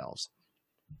shock themselves.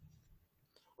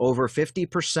 Over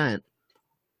 50%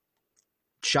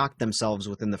 shocked themselves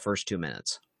within the first 2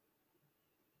 minutes.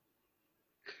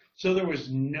 So there was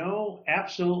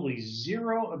absolutely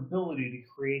zero ability to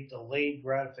create delayed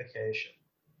gratification.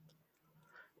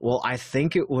 Well, I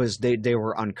think it was they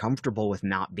were uncomfortable with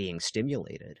not being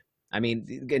stimulated. I mean,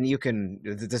 and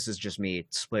this is just me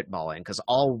spitballing, because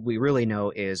all we really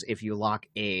know is if you lock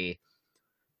a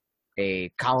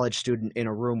college student in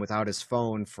a room without his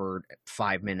phone for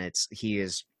 5 minutes,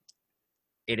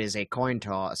 it is a coin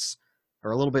toss,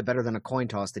 or a little bit better than a coin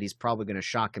toss, that he's probably going to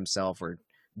shock himself or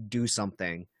do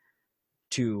something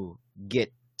to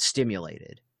get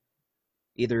stimulated.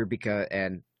 Either because,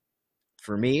 and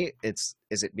for me, is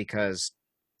it because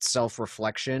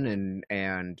self-reflection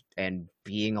and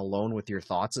being alone with your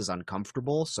thoughts is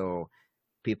uncomfortable, so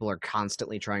people are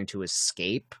constantly trying to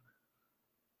escape?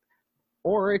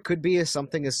 Or it could be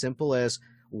something as simple as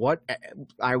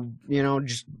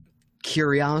just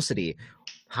curiosity.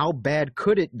 How bad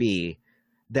could it be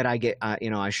that I get,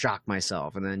 I shock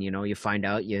myself, and then you find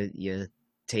out you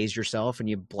tase yourself and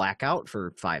you black out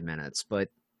for 5 minutes, but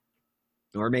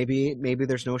or maybe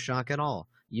there's no shock at all.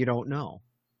 You don't know.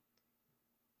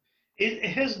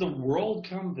 Has the world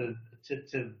come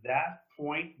to that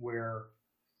point where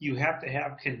you have to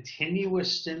have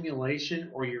continuous stimulation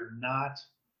or you're not,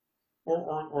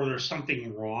 or there's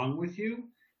something wrong with you?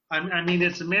 I mean,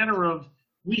 it's a matter of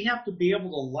we have to be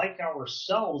able to like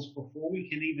ourselves before we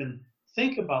can even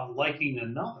think about liking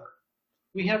another.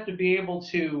 We have to be able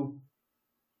to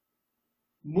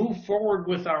move forward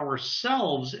with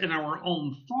ourselves and our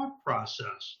own thought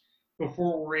process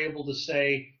before we're able to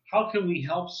say, how can we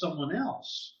help someone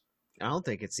else? I don't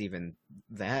think it's even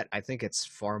that. I think it's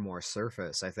far more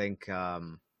surface. I think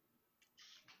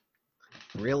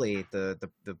really the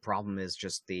problem is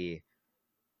just the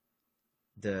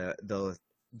the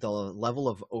the level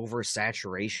of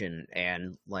oversaturation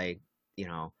and like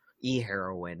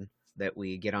e-heroin that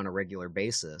we get on a regular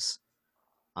basis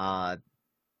uh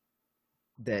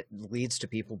that leads to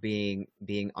people being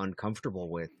uncomfortable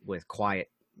with quiet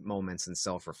moments and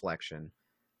self-reflection.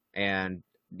 And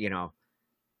you know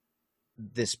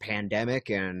this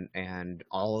pandemic and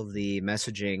all of the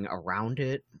messaging around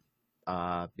it,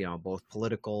 both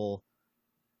political,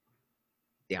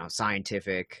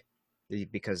 scientific,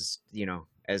 because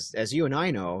as you and I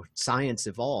know, science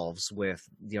evolves with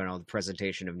the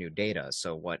presentation of new data.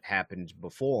 So what happened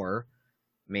before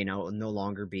may no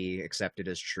longer be accepted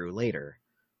as true later.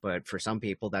 But for some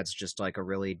people, that's just like a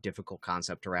really difficult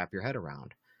concept to wrap your head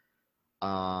around.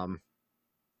 Um,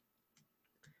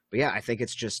 but yeah, I think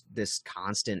it's just this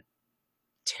constant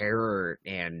terror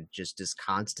and just this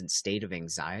constant state of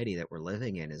anxiety that we're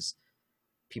living in is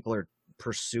people are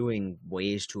pursuing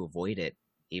ways to avoid it,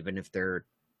 even if they're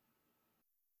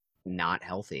not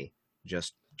healthy,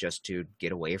 just to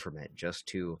get away from it, just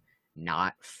to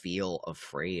not feel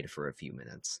afraid for a few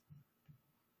minutes.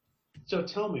 So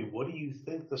tell me, what do you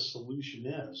think the solution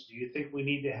is? Do you think we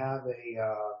need to have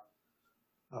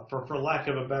for lack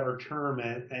of a better term,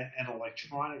 an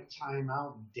electronic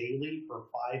timeout daily for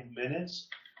 5 minutes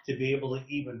to be able to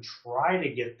even try to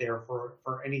get there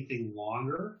for anything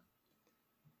longer?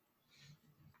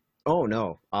 Oh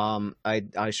no.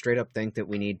 I straight up think that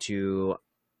we need to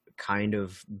kind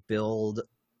of build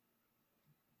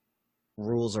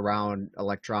rules around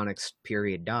electronics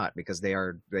period dot, because they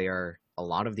are a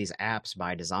lot of these apps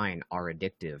by design are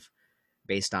addictive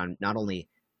based on not only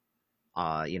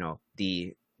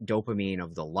the dopamine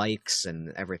of the likes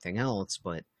and everything else,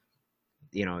 but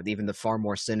even the far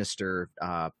more sinister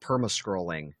perma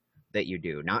scrolling that you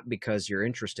do, not because you're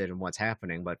interested in what's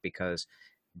happening, but because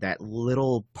that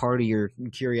little part of your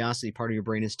curiosity part of your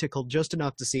brain is tickled just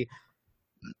enough to see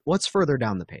what's further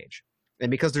down the page. And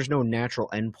because there's no natural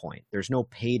endpoint, there's no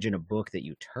page in a book that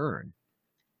you turn,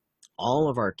 all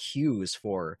of our cues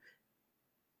for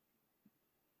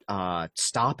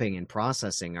stopping and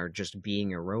processing are just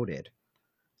being eroded.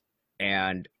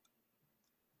 And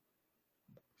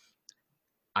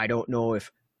I don't know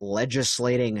if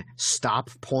legislating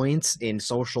stop points in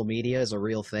social media is a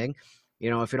real thing.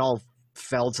 If it all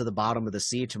fell to the bottom of the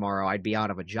sea tomorrow, I'd be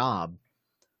out of a job.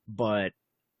 But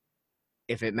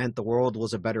if it meant the world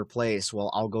was a better place, well,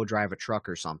 I'll go drive a truck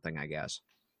or something, I guess.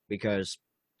 Because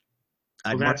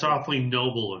Well, I'd that's much. awfully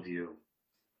noble of you.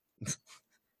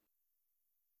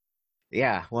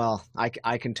 Yeah, well,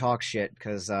 I can talk shit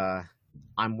because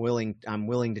I'm willing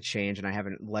to change, and I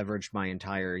haven't leveraged my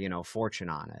entire fortune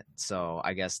on it. So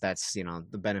I guess that's the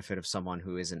benefit of someone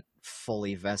who isn't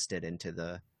fully vested into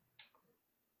the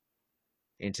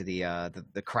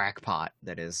crackpot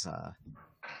that is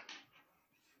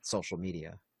social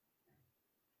media.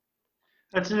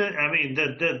 That's it. I mean,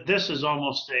 this is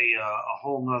almost a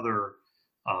whole nother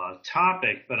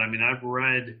topic, but I mean, I've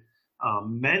read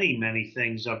many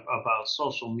things about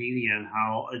social media and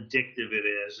how addictive it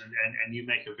is, and you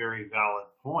make a very valid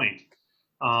point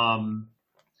um,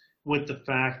 with the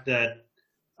fact that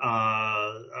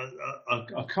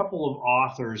a couple of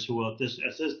authors who at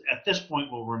this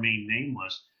point will remain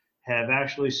nameless have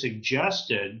actually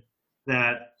suggested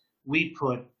that we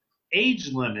put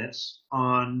age limits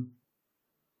on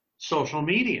social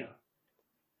media,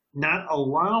 not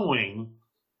allowing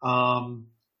um,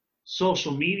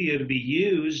 social media to be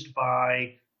used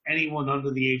by anyone under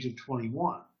the age of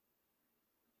 21.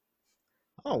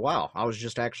 Oh wow, I was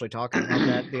just actually talking about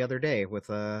that the other day with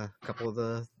a couple of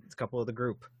the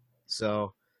group.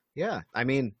 So yeah, I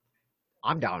mean,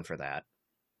 I'm down for that,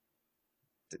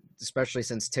 especially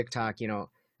since TikTok,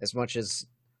 as much as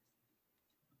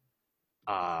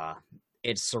uh,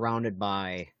 it's surrounded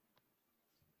by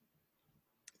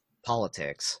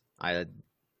politics.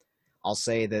 I'll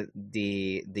say that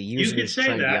the You could users say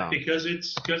trend that young. because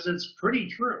it's pretty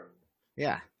true.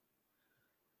 Yeah,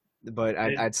 but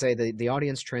It, I'd say the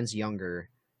audience trends younger,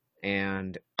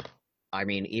 and I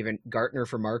mean even Gartner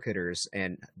for marketers,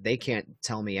 and they can't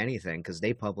tell me anything because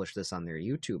they publish this on their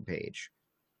YouTube page.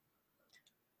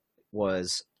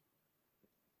 Was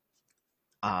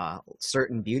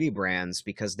certain beauty brands,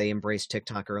 because they embraced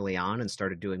TikTok early on and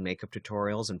started doing makeup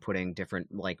tutorials and putting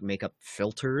different like makeup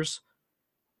filters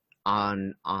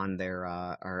on their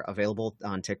are available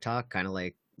on TikTok, kind of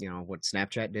like what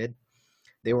Snapchat did.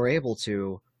 They were able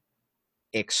to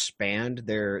expand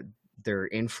their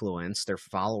influence, their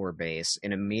follower base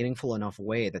in a meaningful enough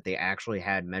way that they actually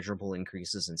had measurable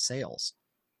increases in sales.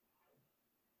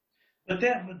 but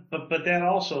that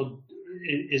also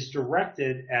is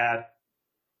directed at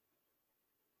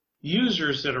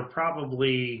users that are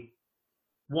probably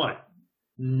what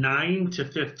 9 to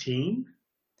 15.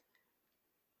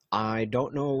 I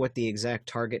don't know what the exact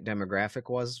target demographic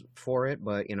was for it,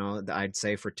 but I'd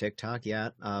say for TikTok, yeah,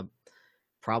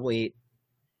 probably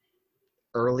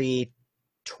early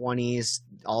 20s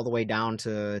all the way down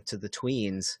to the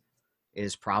tweens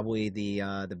is probably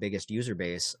the biggest user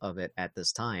base of it at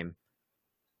this time.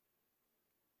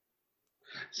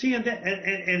 See,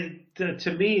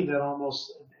 to me, that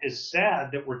almost is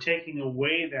sad that we're taking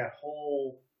away that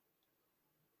whole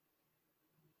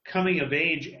coming of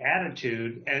age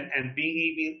attitude and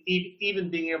being even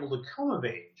being able to come of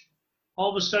age. All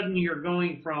of a sudden, you're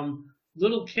going from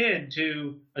little kid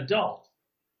to adult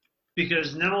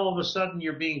because now all of a sudden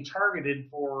you're being targeted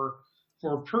for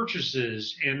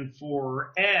purchases and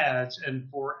for ads and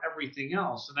for everything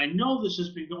else. And I know this has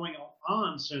been going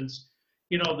on since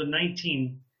the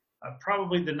 19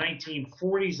 probably the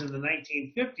 1940s and the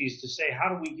 1950s to say how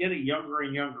do we get a younger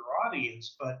and younger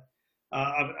audience, but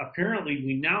apparently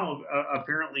we now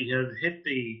apparently have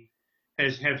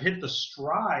hit the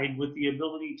stride with the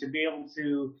ability to be able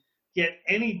to get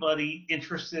anybody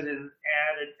interested in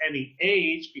ad at any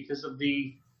age because of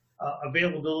the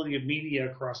availability of media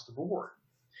across the board.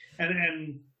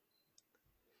 And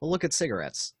Well, look at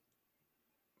cigarettes.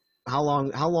 How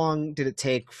long did it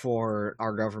take for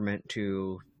our government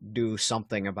to do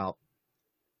something about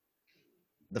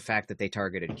the fact that they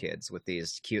targeted kids with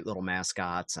these cute little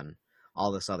mascots and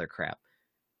all this other crap?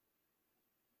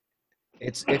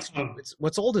 It's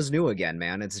what's old is new again,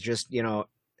 man. It's just, just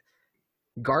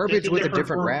garbage a with a different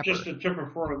different form, just wrapper. a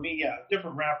different form of media,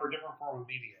 different rapper, different form of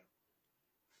media.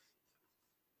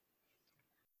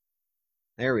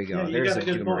 There we Yeah, go. you There's got a a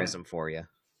good point. humorism for you.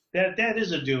 That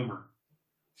is a doomer.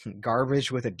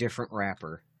 Garbage with a different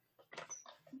wrapper.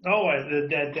 Oh,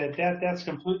 that's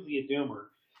completely a doomer.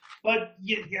 But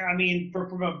yeah, I mean,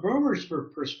 from a boomer's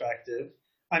perspective,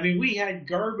 I mean, we had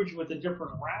garbage with a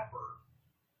different wrapper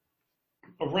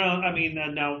around. I mean,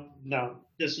 now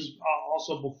this is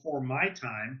also before my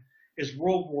time. Is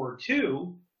World War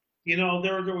II?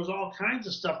 There was all kinds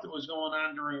of stuff that was going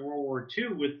on during World War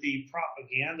II with the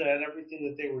propaganda and everything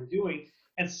that they were doing,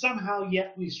 and somehow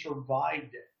yet we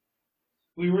survived it.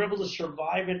 We were able to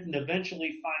survive it and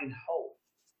eventually find hope.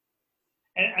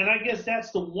 And I guess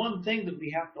that's the one thing that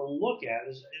we have to look at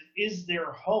is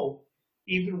there hope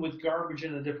even with garbage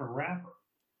in a different wrapper?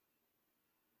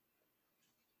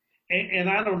 And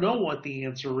I don't know what the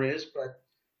answer is, but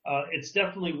it's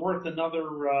definitely worth another.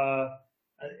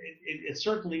 It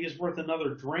certainly is worth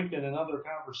another drink and another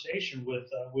conversation with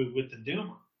the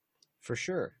doomer. For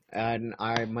sure. And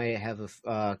I might have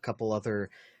a couple other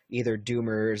either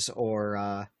doomers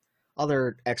or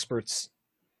other experts,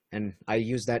 and I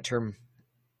use that term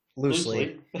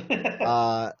loosely.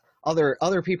 Loosely.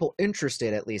 Other people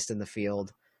interested, at least in the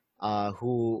field,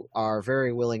 who are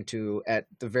very willing to, at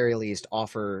the very least,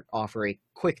 offer a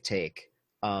quick take,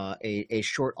 a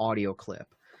short audio clip,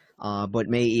 but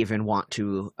may even want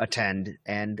to attend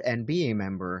and be a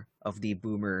member of the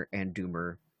Boomer and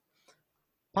Doomer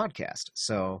podcast.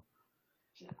 So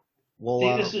we'll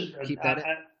See, this is. keep that in.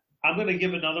 I'm going to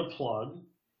give another plug,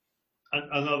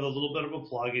 another little bit of a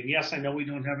plug. And yes, I know we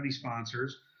don't have any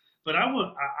sponsors, but I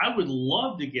would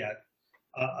love to get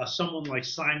someone like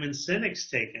Simon Sinek's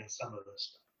take on some of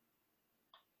this stuff.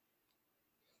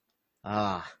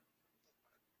 Ah.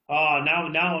 Oh, now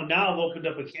I've opened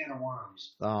up a can of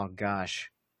worms. Oh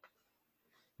gosh.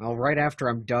 Well, right after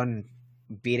I'm done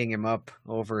beating him up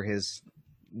over his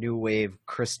new wave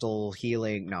crystal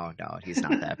healing. No, he's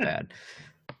not that bad.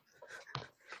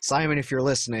 Simon, if you're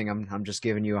listening, I'm just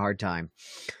giving you a hard time.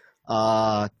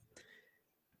 No,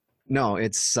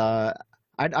 it's I'd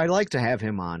like to have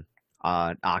him on.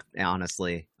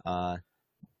 Honestly. At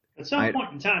some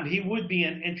point in time, he would be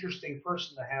an interesting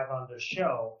person to have on the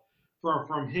show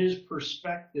from his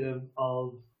perspective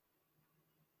of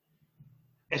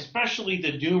especially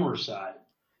the doomer side.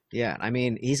 Yeah, I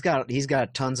mean, he's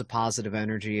got tons of positive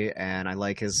energy, and I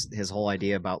like his whole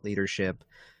idea about leadership,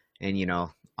 and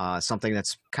something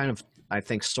that's kind of, I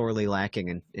think, sorely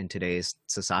lacking in today's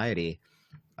society.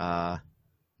 Uh,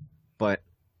 but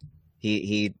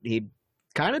he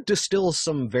kind of distills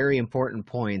some very important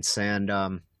points, and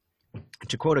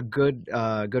to quote a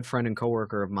good friend and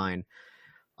coworker of mine,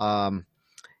 um,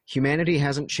 humanity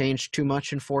hasn't changed too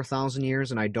much in 4,000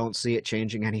 years, and I don't see it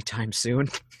changing anytime soon.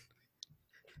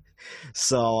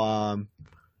 So, I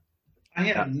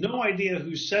yeah, have no idea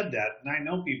who said that, and I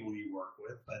know people you work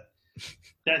with, but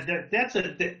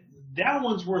that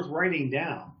one's worth writing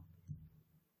down.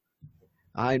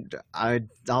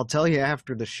 I'll tell you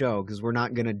after the show because we're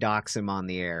not gonna dox him on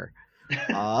the air.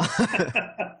 Uh,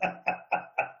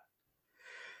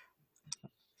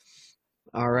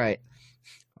 all right.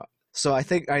 So I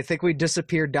think we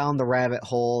disappeared down the rabbit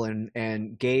hole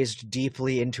and gazed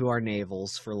deeply into our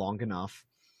navels for long enough.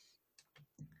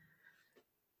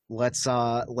 Let's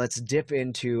dip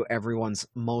into everyone's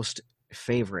most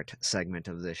favorite segment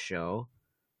of this show.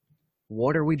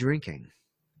 What are we drinking?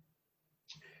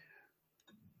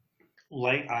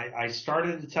 Like I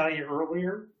started to tell you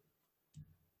earlier,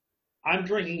 I'm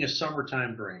drinking a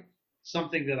summertime drink,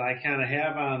 something that I kind of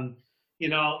have on,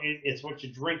 it's what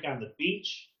you drink on the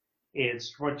beach.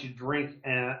 It's what you drink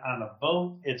on a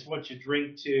boat. It's what you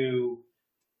drink to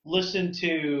listen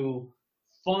to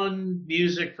fun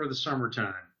music for the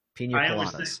summertime. Pina I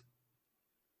always think, coladas.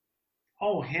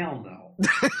 oh, hell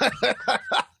no.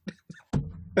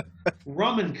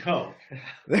 Rum and Coke.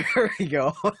 There we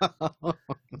go.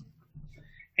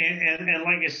 And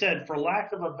like I said, for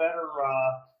lack of a better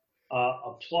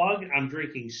a plug, I'm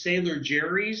drinking Sailor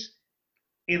Jerry's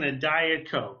in a Diet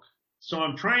Coke. So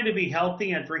I'm trying to be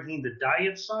healthy. I'm drinking the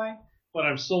diet side, but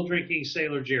I'm still drinking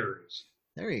Sailor Jerry's.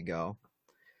 There you go.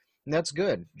 That's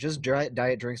good. Just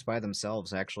diet drinks by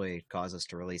themselves actually cause us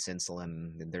to release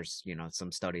insulin. There's,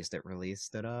 some studies that release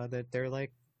that they're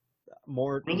like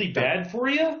more. Really bad for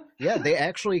you? Yeah, they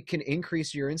actually can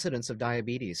increase your incidence of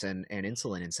diabetes and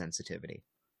insulin insensitivity.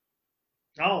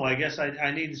 Oh, I guess I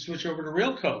need to switch over to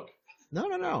real Coke. No,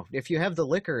 no, no. If you have the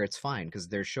liquor, it's fine because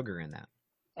there's sugar in that.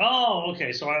 Oh,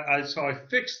 okay. So I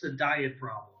fixed the diet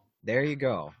problem. There you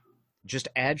go. Just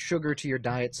add sugar to your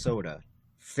diet soda.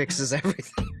 Fixes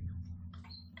everything.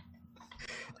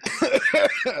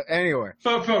 Anyway,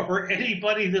 For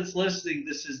anybody that's listening,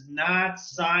 this is not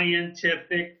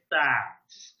scientific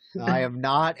facts. I am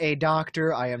not a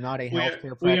doctor. I am not a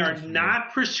healthcare We are practitioner.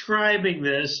 not prescribing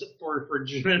this for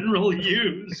general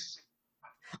use.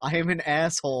 I am an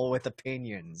asshole with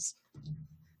opinions.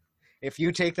 If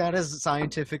you take that as a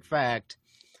scientific fact.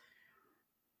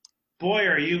 Boy,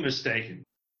 are you mistaken.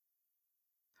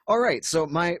 All right, so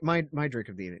my drink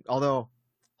of the evening. Although,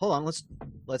 hold on, let's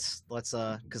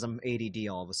because I'm ADD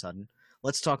all of a sudden.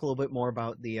 Let's talk a little bit more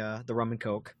about the rum and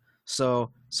coke.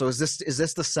 So is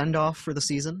this the send off for the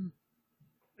season?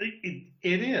 It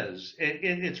is.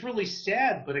 It's really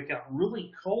sad, but it got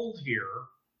really cold here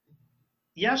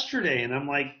yesterday, and I'm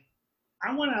like,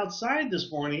 I went outside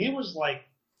this morning. It was like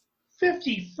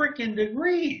 50 freaking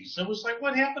degrees. It was like,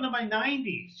 what happened to my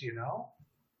 90s?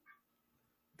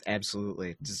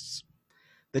 Absolutely, just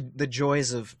the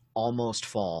joys of almost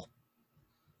fall.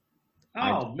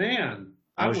 I Oh man,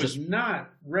 I I was was just not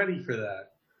ready for that.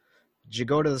 Did you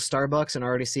go to the Starbucks and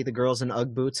already see the girls in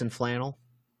UGG boots and flannel?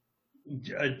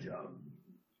 Uh,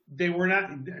 They were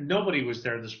not. Nobody was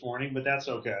there this morning, but that's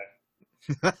okay.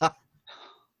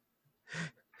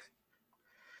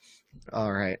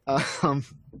 All right.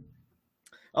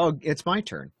 Oh, it's my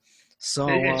turn. So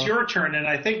It's your turn, and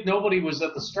I think nobody was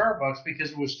at the Starbucks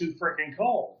because it was too freaking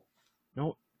cold.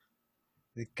 no,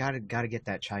 gotta get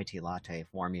that chai tea latte.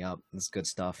 Warm me up. It's good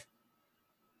stuff.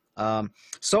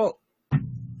 So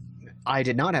I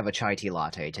did not have a chai tea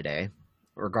latte today,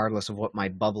 regardless of what my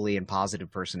bubbly and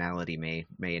positive personality may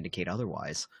indicate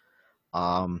otherwise.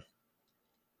 Um,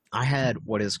 I had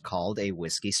what is called a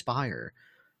whiskey spire.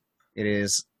 It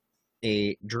is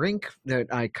a drink that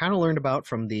I kind of learned about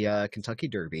from the Kentucky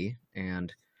Derby,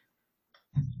 and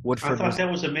I Woodford thought was.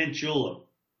 that was a mint julep.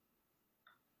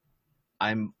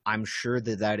 I'm sure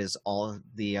that is all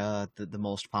the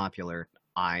most popular.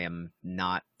 I am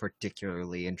not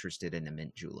particularly interested in a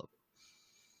mint julep.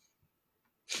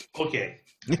 Okay,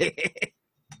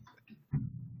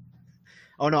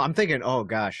 Oh no, I'm thinking. Oh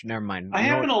gosh, never mind. I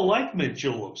happen to like mint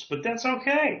juleps, but that's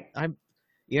okay. I'm.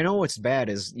 You know what's bad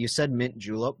is you said mint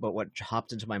julep, but what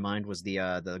hopped into my mind was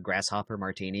the grasshopper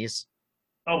martinis.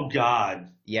 Oh God,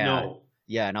 Yeah, no.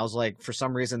 Yeah, and I was like, for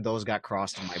some reason, those got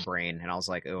crossed in my brain, and I was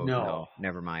like, oh No, no,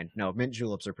 never mind. No, mint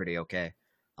juleps are pretty okay.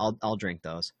 I'll drink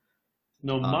those.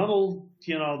 no Uh, muddled.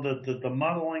 You know, the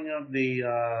muddling of the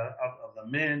of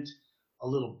the mint, a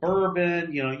little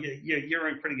bourbon. You know, you're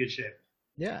in pretty good shape.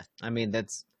 yeah, I mean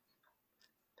that's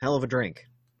hell of a drink.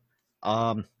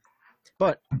 Um,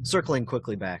 but circling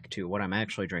quickly back to what I'm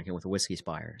actually drinking with a whiskey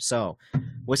spire. So,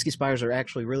 whiskey spires are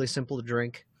actually really simple to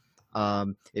drink.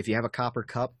 If you have a copper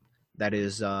cup, that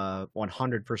is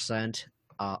 100%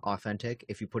 authentic.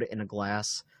 If you put it in a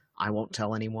glass, I won't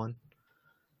tell anyone.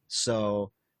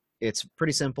 So, it's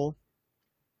pretty simple.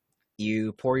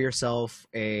 You pour yourself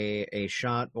a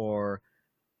shot, or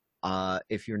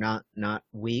if you're not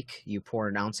weak, you pour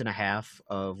an ounce and a half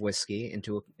of whiskey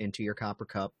into your copper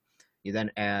cup. You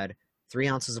then add 3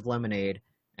 ounces of lemonade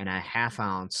and a half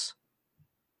ounce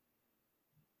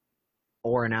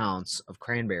or an ounce of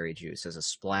cranberry juice as a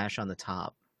splash on the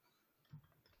top.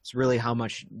 It's really how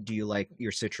much do you like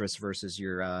your citrus versus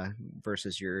your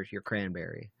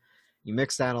cranberry. You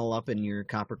mix that all up in your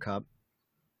copper cup,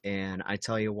 and I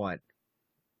tell you what,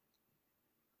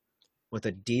 with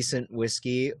a decent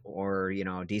whiskey or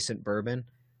decent bourbon,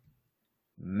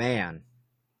 man,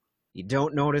 you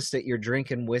don't notice that you're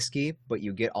drinking whiskey, but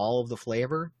you get all of the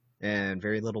flavor and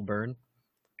very little burn,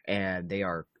 and they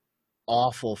are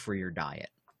awful for your diet.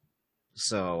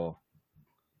 So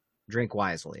drink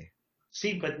wisely.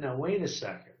 See, but now wait a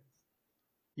second.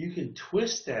 You can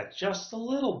twist that just a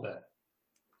little bit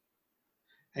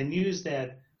and use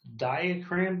that diet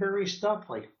cranberry stuff,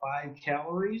 like 5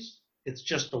 calories. It's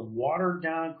just a watered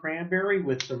down cranberry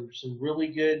with some really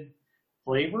good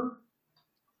flavor.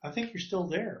 I think you're still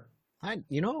there. I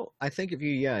think if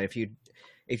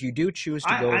you do choose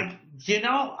to I, go, I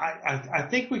I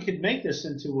think we could make this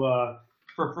into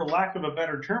for lack of a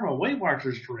better term, a Weight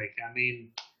Watchers drink. I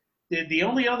mean, the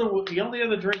only other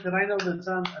drink that I know that's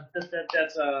on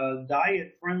that's a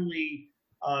diet friendly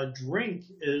drink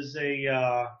is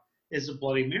a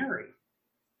Bloody Mary.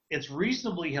 It's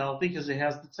reasonably healthy because it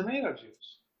has the tomato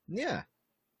juice. yeah.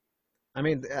 I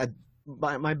mean,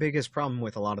 my biggest problem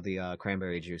with a lot of the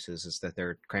cranberry juices is that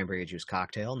they're cranberry juice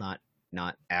cocktail, not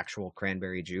actual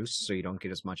cranberry juice, so you don't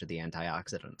get as much of the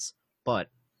antioxidants. But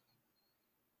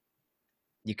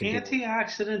you can do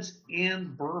Antioxidants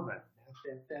and bourbon.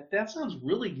 That sounds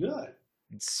really good.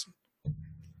 it's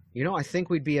I think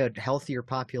we'd be a healthier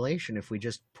population if we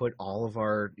just put all of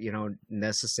our,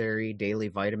 necessary daily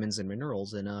vitamins and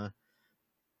minerals in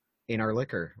our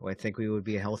liquor. I think we would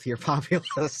be a healthier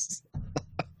populace.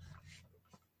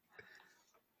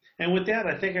 And with that,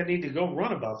 I think I need to go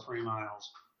run about 3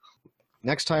 miles.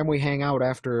 Next time we hang out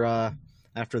after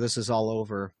this is all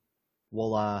over,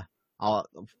 we'll I'll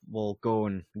we'll go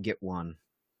and get one,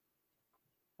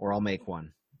 or I'll make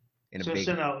one in a So big,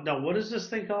 now, what is this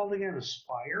thing called again? A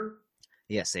Spire?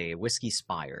 yes, a whiskey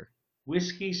spire.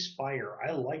 Whiskey Spire.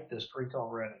 I like this drink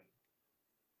already.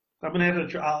 I'm gonna have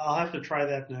to. I'll have to try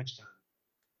that next time.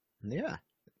 Yeah,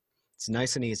 it's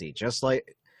nice and easy. Just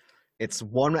like it's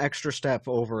one extra step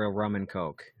over a rum and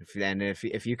coke.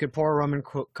 If you could pour a rum and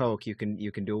coke, you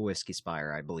can do a whiskey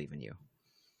spire. I believe in you.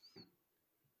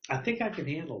 I think I can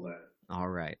handle that. All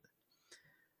right.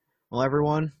 Well,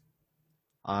 everyone,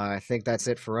 I think that's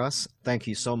it for us. Thank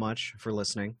you so much for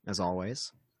listening, as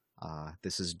always.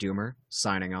 This is Doomer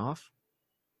signing off.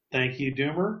 Thank you,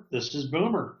 Doomer. This is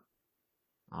Boomer.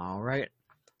 All right.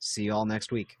 See you all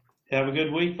next week. Have a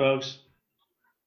good week, folks.